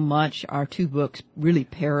 is how much our two books really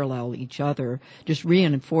parallel each other, just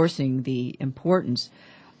reinforcing the importance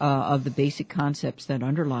of the basic concepts that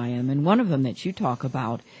underlie them. And one of them that you talk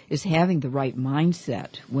about is having the right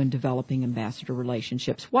mindset when developing ambassador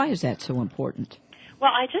relationships. Why is that so important?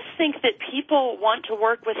 Well, I just think that people want to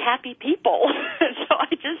work with happy people. So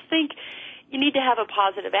I just think you need to have a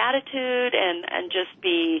positive attitude and just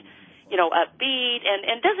be, upbeat.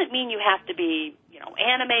 And doesn't mean you have to be,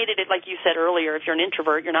 animated. Like you said earlier, if you're an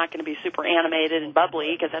introvert, you're not going to be super animated and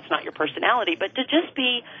bubbly because that's not your personality. But to just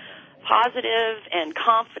be positive and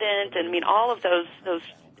confident, and I mean, all of those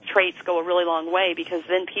traits go a really long way, because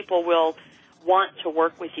then people will want to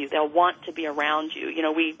work with you. They'll want to be around you. You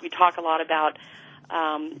know, we talk a lot about,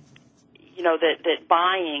 you know, that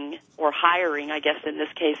buying or hiring, I guess in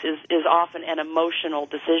this case, is often an emotional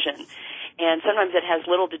decision. And sometimes it has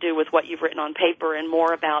little to do with what you've written on paper and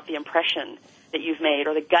more about the impression that you've made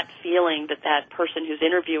or the gut feeling that person who's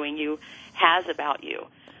interviewing you has about you.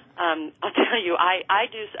 I'll tell you, I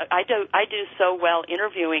do so well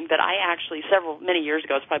interviewing that I actually many years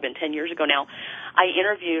ago, it's probably been 10 years ago now, I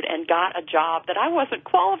interviewed and got a job that I wasn't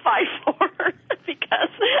qualified for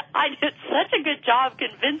because I did such a good job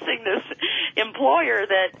convincing this employer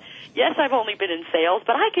that, yes, I've only been in sales,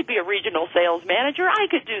 but I could be a regional sales manager. I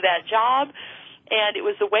could do that job. And it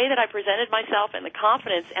was the way that I presented myself and the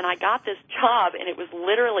confidence, and I got this job, and it was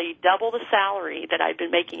literally double the salary that I'd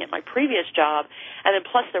been making at my previous job, and then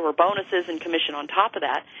plus there were bonuses and commission on top of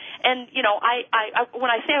that. And, you know, I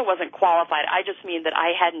when I say I wasn't qualified, I just mean that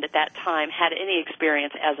I hadn't at that time had any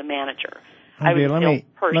experience as a manager. Andrea, I was a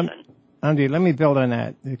salesperson. Andrea, let me build on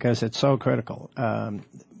that because it's so critical.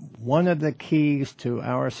 One of the keys to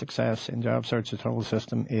our success in Job Search, the total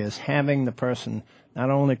system, is having the person not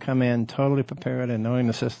only come in totally prepared and knowing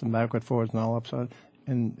the system backward, forwards, and all upside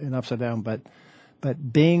and upside down, but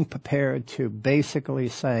being prepared to basically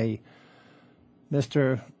say,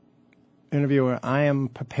 Mr. Interviewer, I am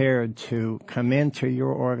prepared to come into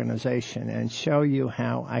your organization and show you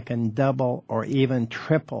how I can double or even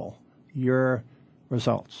triple your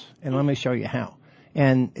results. And let me show you how.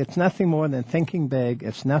 And it's nothing more than thinking big.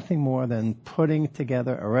 It's nothing more than putting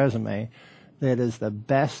together a resume that is the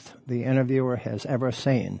best the interviewer has ever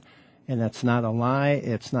seen. And it's not a lie.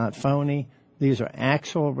 It's not phony. These are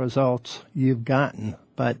actual results you've gotten,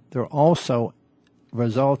 but they're also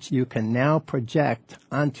results you can now project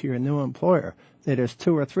onto your new employer that is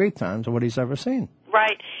 2 or 3 times what he's ever seen.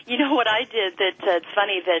 Right. You know what I did it's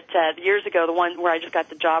funny that years ago, the one where I just got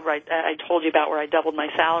the job I told you about where I doubled my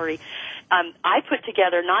salary, I put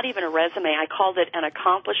together not even a resume. I called it an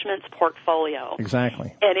accomplishments portfolio.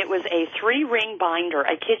 Exactly. And it was a 3-ring binder.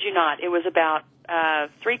 I kid you not. It was about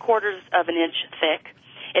 3/4 of an inch thick.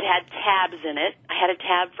 It had tabs in it. I had a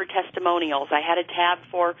tab for testimonials. I had a tab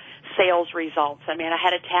for sales results. I mean, I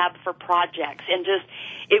had a tab for projects. And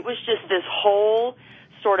it was just this whole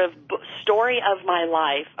sort of story of my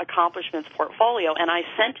life, accomplishments portfolio, and I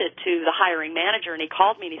sent it to the hiring manager, and he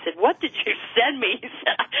called me and he said, "What did you send me?" He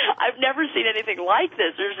said, "I've never seen anything like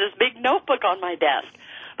this. There's this big notebook on my desk."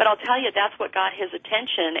 But I'll tell you, that's what got his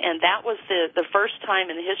attention, and that was the first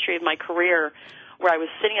time in the history of my career where I was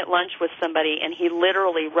sitting at lunch with somebody, and he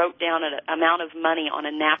literally wrote down an amount of money on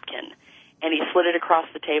a napkin, and he slid it across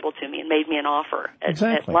the table to me and made me an offer at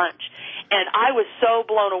lunch. And I was so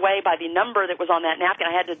blown away by the number that was on that napkin,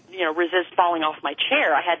 I had to, resist falling off my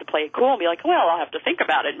chair. I had to play it cool and be like, well, I'll have to think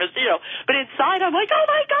about it. But inside I'm like, oh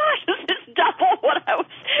my gosh, this is double what I was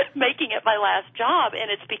making at my last job. And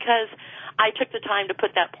it's because I took the time to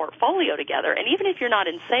put that portfolio together. And even if you're not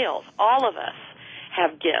in sales, all of us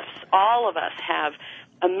have gifts. All of us have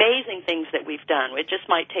amazing things that we've done. It just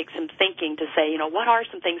might take some thinking to say, what are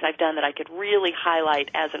some things I've done that I could really highlight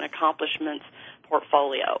as an accomplishments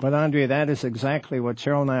portfolio. But Andrea, that is exactly what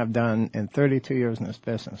Cheryl and I have done in 32 years in this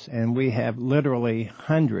business. And we have literally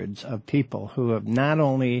hundreds of people who have not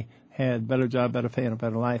only had better job, better pay, and a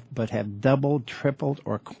better life, but have doubled, tripled,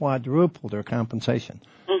 or quadrupled their compensation.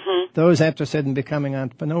 Mm-hmm. Those, after sitting becoming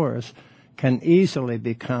entrepreneurs, can easily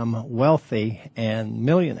become wealthy and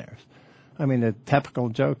millionaires. I mean, the typical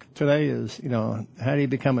joke today is, how do you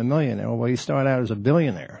become a millionaire? Well, you start out as a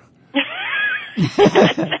billionaire.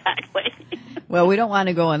 Exactly. Well, we don't want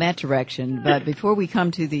to go in that direction, but before we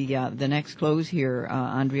come to the next close here,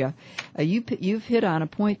 Andrea, you've hit on a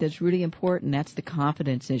point that's really important. That's the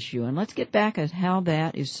confidence issue, and let's get back at how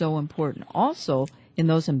that is so important. Also, in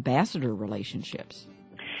those ambassador relationships.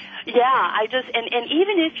 Yeah, and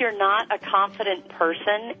even if you're not a confident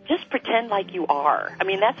person, just pretend like you are. I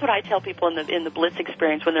mean, that's what I tell people in the Blitz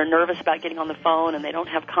experience when they're nervous about getting on the phone and they don't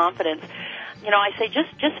have confidence. I say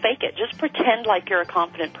just fake it. Just pretend like you're a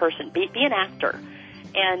confident person. Be an actor.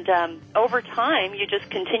 And over time, you just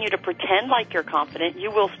continue to pretend like you're confident.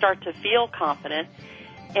 You will start to feel confident.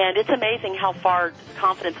 And it's amazing how far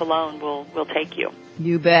confidence alone will take you.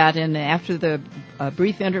 You bet. And after the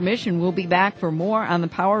brief intermission, we'll be back for more on the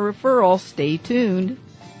Power Referral. Stay tuned.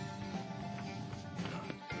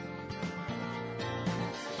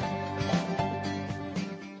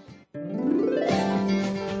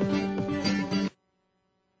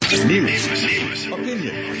 News,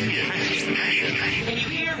 opinion. Can you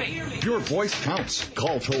hear me? Your voice counts.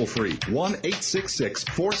 Call toll-free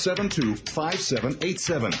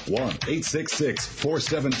 1-866-472-5787.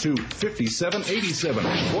 1-866-472-5787.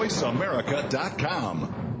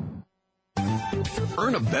 VoiceAmerica.com.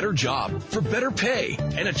 Earn a better job for better pay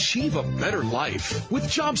and achieve a better life with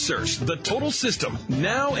JobSearch, the total system,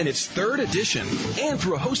 now in its 3rd edition, and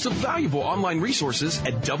through a host of valuable online resources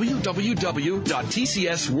at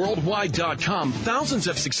www.tcsworldwide.com. Thousands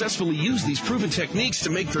have successfully used these proven techniques to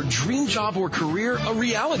make their dream job or career a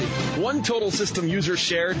reality. One total system user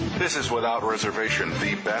shared, "This is without reservation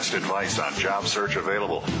the best advice on job search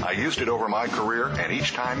available. I used it over my career and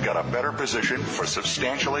each time got a better position for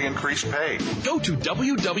substantially increased pay." Go to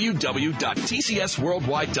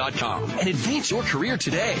www.tcsworldwide.com and advance your career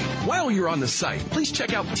today. While you're on the site, please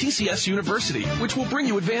check out TCS University, which will bring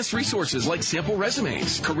you advanced resources like sample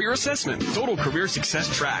resumes, career assessment, total career success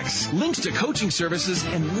tracks, links to coaching services,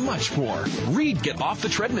 and much more. Read Get Off the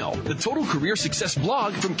Treadmill, the Total Career Success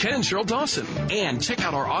blog from Ken and Cheryl Dawson. And check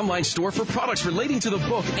out our online store for products relating to the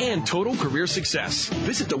book and Total Career Success.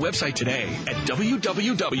 Visit the website today at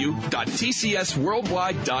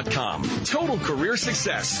www.tcsworldwide.com. Total Career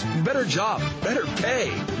Success. Better job, better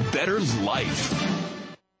pay, better life.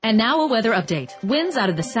 And now a weather update. Winds out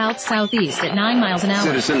of the south-southeast at 9 miles an hour.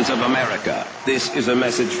 Citizens of America, this is a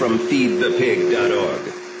message from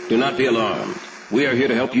feedthepig.org. Do not be alarmed. We are here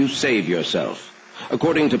to help you save yourself.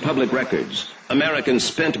 According to public records, Americans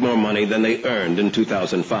spent more money than they earned in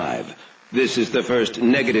 2005. This is the first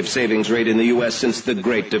negative savings rate in the U.S. since the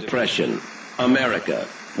Great Depression. America,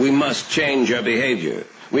 we must change our behavior.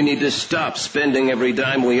 We need to stop spending every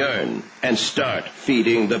dime we earn and start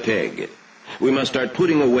feeding the pig. We must start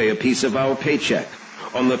putting away a piece of our paycheck.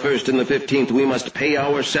 On the 1st and the 15th, we must pay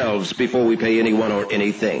ourselves before we pay anyone or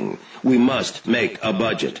anything. We must make a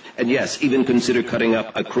budget. And yes, even consider cutting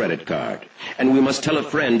up a credit card. And we must tell a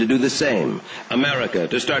friend to do the same. America,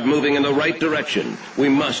 to start moving in the right direction, we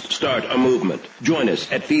must start a movement. Join us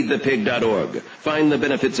at feedthepig.org. Find the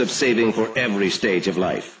benefits of saving for every stage of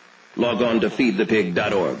life. Log on to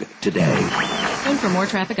feedthepig.org today. And for more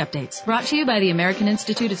traffic updates, brought to you by the American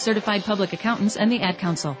Institute of Certified Public Accountants and the Ad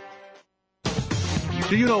Council.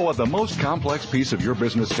 Do you know what the most complex piece of your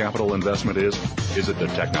business capital investment is? Is it the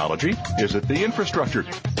technology? Is it the infrastructure?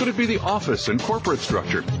 Could it be the office and corporate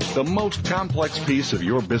structure? The most complex piece of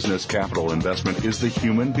your business capital investment is the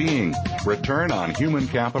human being. Return on Human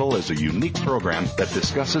Capital is a unique program that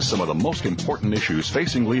discusses some of the most important issues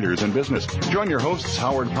facing leaders in business. Join your hosts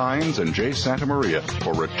Howard Pines and Jay Santamaria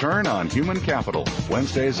for Return on Human Capital,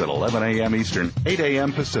 Wednesdays at 11 a.m. Eastern, 8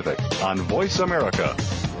 a.m. Pacific on Voice America.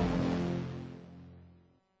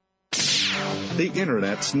 The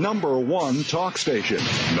Internet's #1 talk station.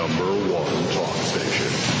 #1 talk station.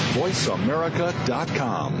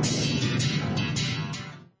 VoiceAmerica.com.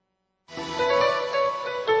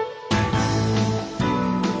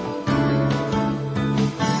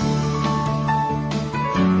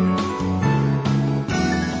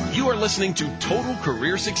 Listening to Total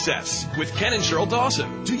Career Success with Ken and Cheryl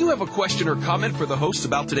Dawson. Do you have a question or comment for the hosts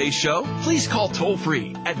about today's show? Please call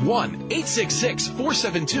toll-free at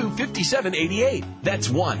 1-866-472-5788. That's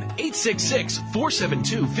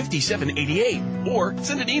 1-866-472-5788. Or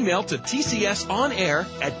send an email to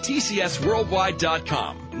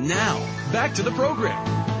tcsonair@tcsworldwide.com. Now, back to the program.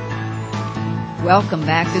 Welcome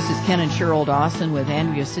back. This is Ken and Cheryl Dawson with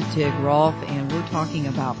Andrea Sittig-Rolf, and we're talking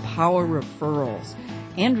about power referrals.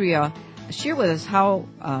 Andrea, share with us how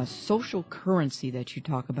social currency that you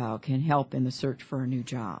talk about can help in the search for a new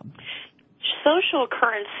job. Social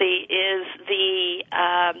currency is the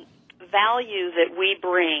value that we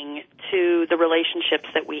bring to the relationships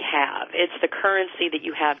that we have. It's the currency that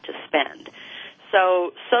you have to spend.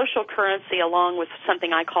 So social currency, along with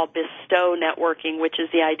something I call bestow networking, which is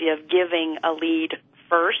the idea of giving a lead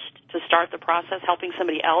first to start the process, helping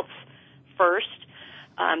somebody else first,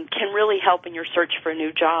 can really help in your search for a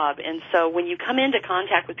new job. And so when you come into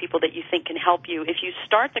contact with people that you think can help you, if you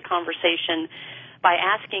start the conversation by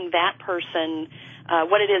asking that person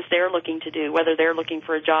what it is they're looking to do, whether they're looking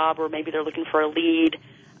for a job or maybe they're looking for a lead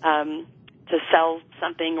to sell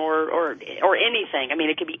something or anything. I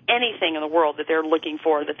mean, it could be anything in the world that they're looking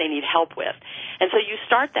for that they need help with. And so you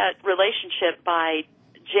start that relationship by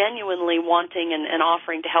genuinely wanting and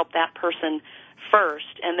offering to help that person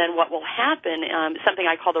first, and then what will happen, something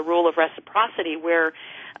I call the rule of reciprocity, where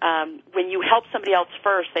when you help somebody else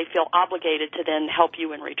first, they feel obligated to then help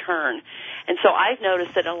you in return. And so I've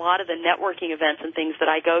noticed that in a lot of the networking events and things that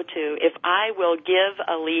I go to, if I will give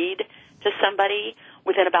a lead to somebody,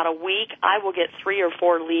 within about a week, I will get 3 or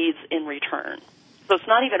 4 leads in return. So it's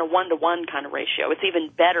not even a one-to-one kind of ratio. It's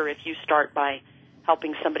even better if you start by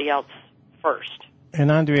helping somebody else first. And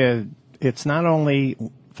Andrea, it's not only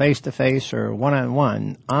face-to-face or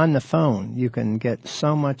one-on-one. On the phone, you can get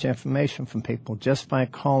so much information from people just by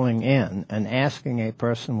calling in and asking a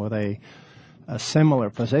person with a similar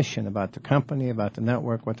position about the company, about the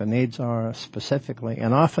network, what the needs are specifically.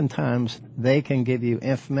 And oftentimes, they can give you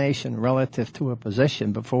information relative to a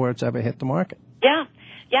position before it's ever hit the market. Yeah.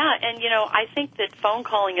 Yeah, and, I think that phone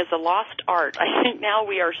calling is a lost art. I think now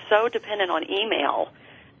we are so dependent on email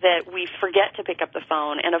that we forget to pick up the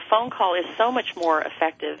phone, and a phone call is so much more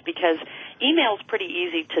effective because email is pretty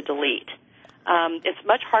easy to delete. It's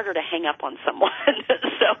much harder to hang up on someone.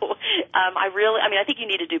 So I think you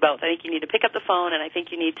need to do both. I think you need to pick up the phone, and I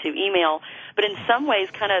think you need to email. But in some ways,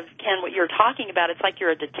 kind of, Ken, what you're talking about, it's like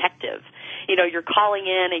you're a detective. You're calling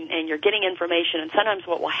in and you're getting information, and sometimes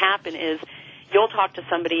what will happen is you'll talk to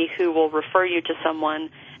somebody who will refer you to someone,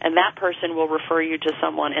 and that person will refer you to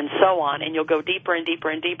someone, and so on, and you'll go deeper and deeper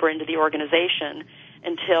and deeper into the organization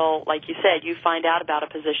until, like you said, you find out about a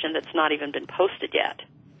position that's not even been posted yet.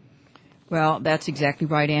 Well, that's exactly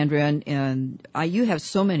right, Andrea, and you have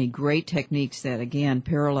so many great techniques that, again,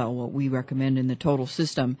 parallel what we recommend in the total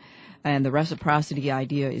system, and the reciprocity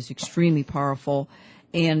idea is extremely powerful.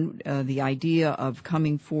 And the idea of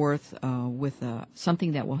coming forth with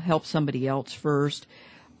something that will help somebody else first.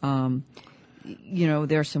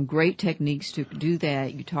 There are some great techniques to do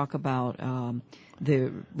that. You talk about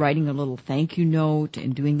the writing a little thank you note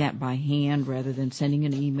and doing that by hand rather than sending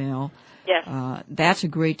an email. Yes. That's a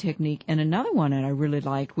great technique. And another one that I really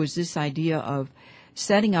liked was this idea of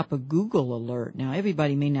setting up a Google alert. Now,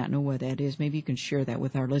 everybody may not know what that is. Maybe you can share that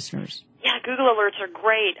with our listeners. Yeah, Google Alerts are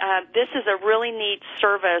great. This is a really neat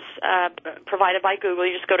service provided by Google.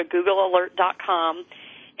 You just go to googlealert.com,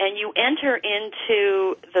 and you enter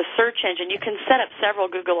into the search engine. You can set up several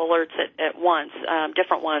Google Alerts at once,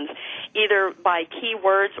 different ones, either by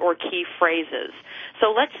keywords or key phrases.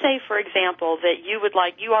 So let's say, for example, that you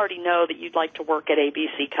already know that you'd like to work at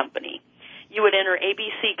ABC Company. You would enter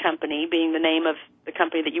ABC Company, being the name of the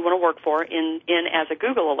company that you want to work for, in as a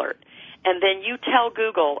Google Alert. And then you tell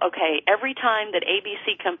Google, okay, every time that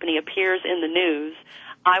ABC Company appears in the news,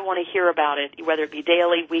 I want to hear about it, whether it be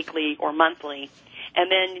daily, weekly, or monthly.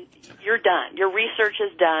 And then you're done. Your research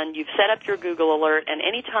is done. You've set up your Google Alert, and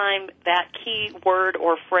any time that key word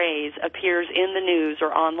or phrase appears in the news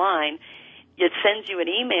or online, it sends you an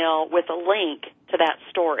email with a link to that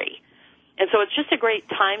story. And so it's just a great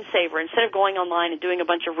time saver. Instead of going online and doing a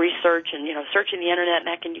bunch of research and, searching the Internet,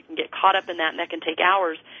 and you can get caught up in that, and that can take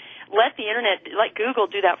hours. Let Google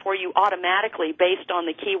do that for you automatically based on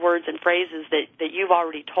the keywords and phrases that you've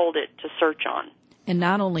already told it to search on. And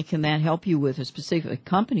not only can that help you with a specific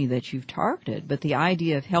company that you've targeted, but the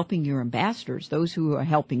idea of helping your ambassadors, those who are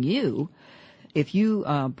helping you, if you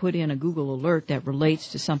put in a Google alert that relates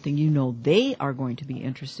to something they are going to be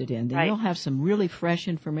interested in, then you'll have some really fresh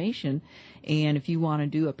information. And if you want to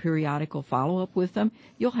do a periodical follow-up with them,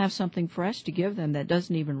 you'll have something fresh to give them that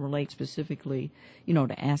doesn't even relate specifically,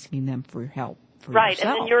 to asking them for help. Right,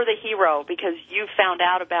 yourself. And then you're the hero because you found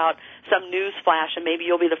out about some news flash, and maybe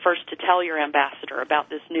you'll be the first to tell your ambassador about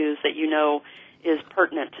this news that you know is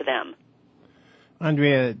pertinent to them.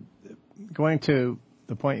 Andrea, going to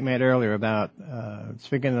the point you made earlier about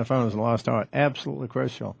speaking on the phone is a lost art, absolutely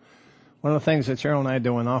crucial. One of the things that Cheryl and I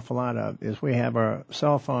do an awful lot of is we have our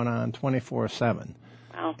cell phone on 24/7.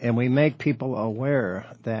 Wow. And we make people aware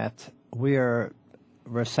that we are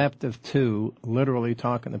receptive to literally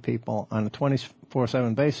talking to people on a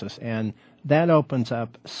 24/7 basis. And that opens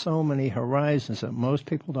up so many horizons that most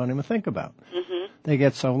people don't even think about. Mm-hmm. They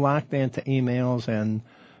get so locked into emails and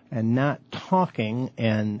not talking,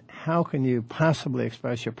 and how can you possibly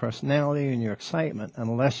express your personality and your excitement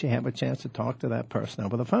unless you have a chance to talk to that person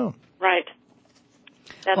over the phone? Right.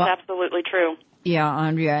 That's absolutely true. Yeah,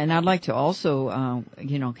 Andrea, and I'd like to also,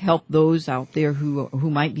 help those out there who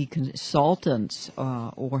might be consultants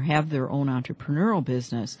or have their own entrepreneurial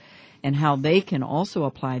business, and how they can also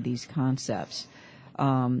apply these concepts.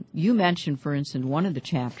 You mentioned, for instance, one of the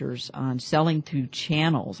chapters on selling through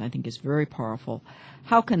channels. I think is very powerful.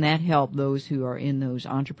 How can that help those who are in those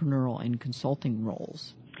entrepreneurial and consulting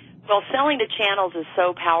roles? Well, selling to channels is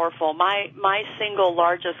so powerful. My single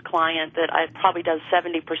largest client that probably does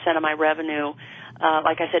 70% of my revenue,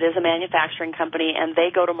 like I said, is a manufacturing company, and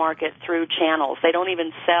they go to market through channels. They don't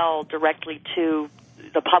even sell directly to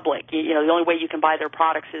the public. The only way you can buy their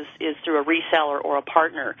products is through a reseller or a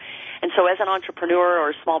partner. And so as an entrepreneur or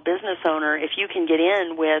a small business owner, if you can get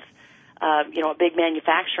in with a big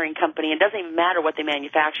manufacturing company. It doesn't even matter what they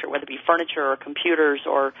manufacture, whether it be furniture or computers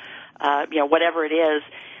or, whatever it is.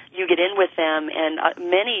 You get in with them, and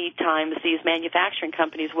many times these manufacturing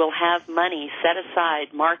companies will have money set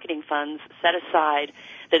aside, marketing funds set aside,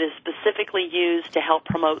 that is specifically used to help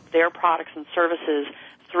promote their products and services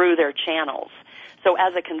through their channels. So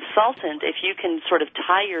as a consultant, if you can sort of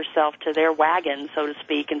tie yourself to their wagon, so to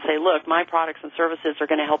speak, and say, look, my products and services are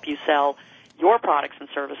going to help you sell your products and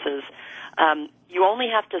services, you only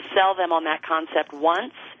have to sell them on that concept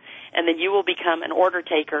once, and then you will become an order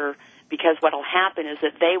taker, because what will happen is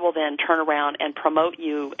that they will then turn around and promote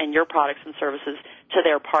you and your products and services to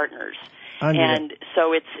their partners. And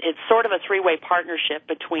so it's sort of a three-way partnership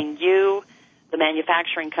between you, the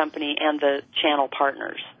manufacturing company, and the channel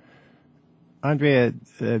partners. Andrea,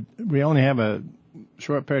 we only have a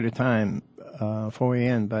short period of time before we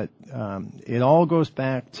end, but it all goes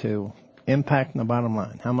back to impacting the bottom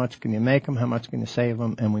line. How much can you make them? How much can you save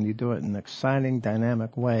them? And when you do it in an exciting,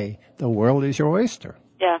 dynamic way, the world is your oyster.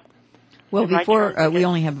 Yeah. Well, before we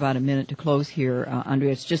only have about a minute to close here,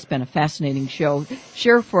 Andrea, it's just been a fascinating show.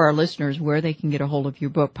 Share for our listeners where they can get a hold of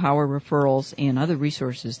your book, Power Referrals, and other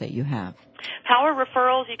resources that you have. Power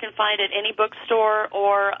Referrals, you can find at any bookstore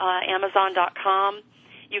or Amazon.com.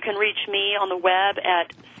 You can reach me on the web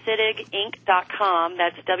at Sittig-Inc.com.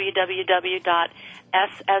 That's www.s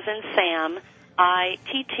as in Sam,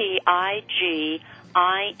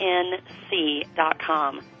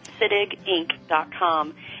 ITTIGINC.com.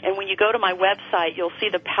 Sittig-Inc.com. And when you go to my website, you'll see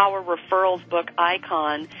the Power Referrals book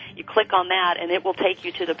icon. You click on that, and it will take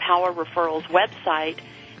you to the Power Referrals website.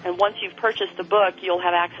 And once you've purchased the book, you'll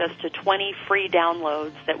have access to 20 free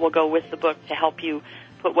downloads that will go with the book to help you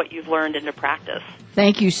put what you've learned into practice.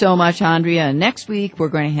 Thank you so much, Andrea. And next week, we're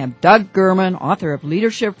going to have Doug Gurman, author of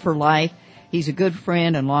Leadership for Life. He's a good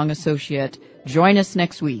friend and long associate. Join us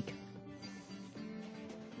next week.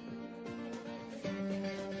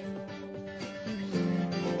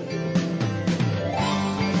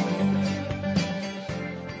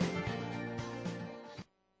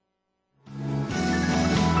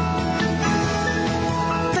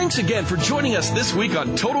 Thanks again for joining us this week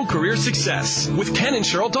on Total Career Success with Ken and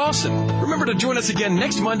Cheryl Dawson. Remember to join us again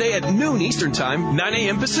next Monday at noon Eastern Time, 9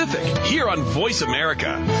 a.m. Pacific, here on Voice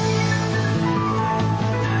America.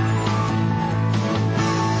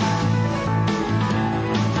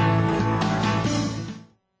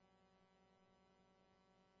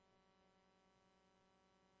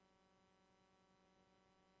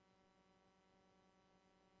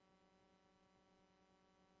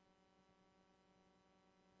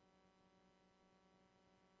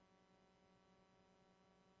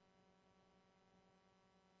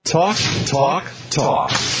 Talk, talk, talk.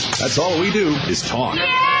 That's all we do is talk.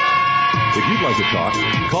 If you'd like to talk,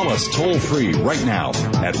 call us toll-free right now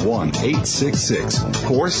at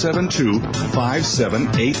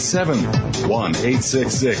 1-866-472-5787.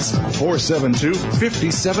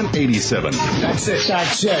 1-866-472-5787. That's it.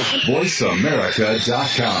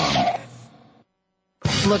 VoiceAmerica.com.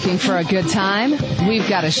 Looking for a good time? We've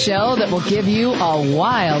got a show that will give you a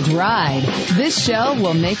wild ride. This show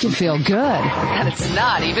will make you feel good, and it's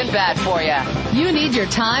not even bad for you. You need your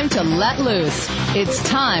time to let loose. It's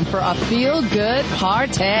time for a feel-good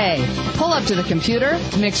party. Pull up to the computer,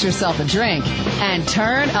 mix yourself a drink, and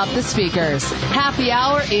turn up the speakers. Happy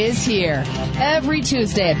Hour is here. Every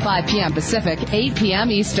Tuesday at 5 p.m. Pacific, 8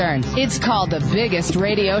 p.m. Eastern. It's called the biggest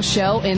radio show in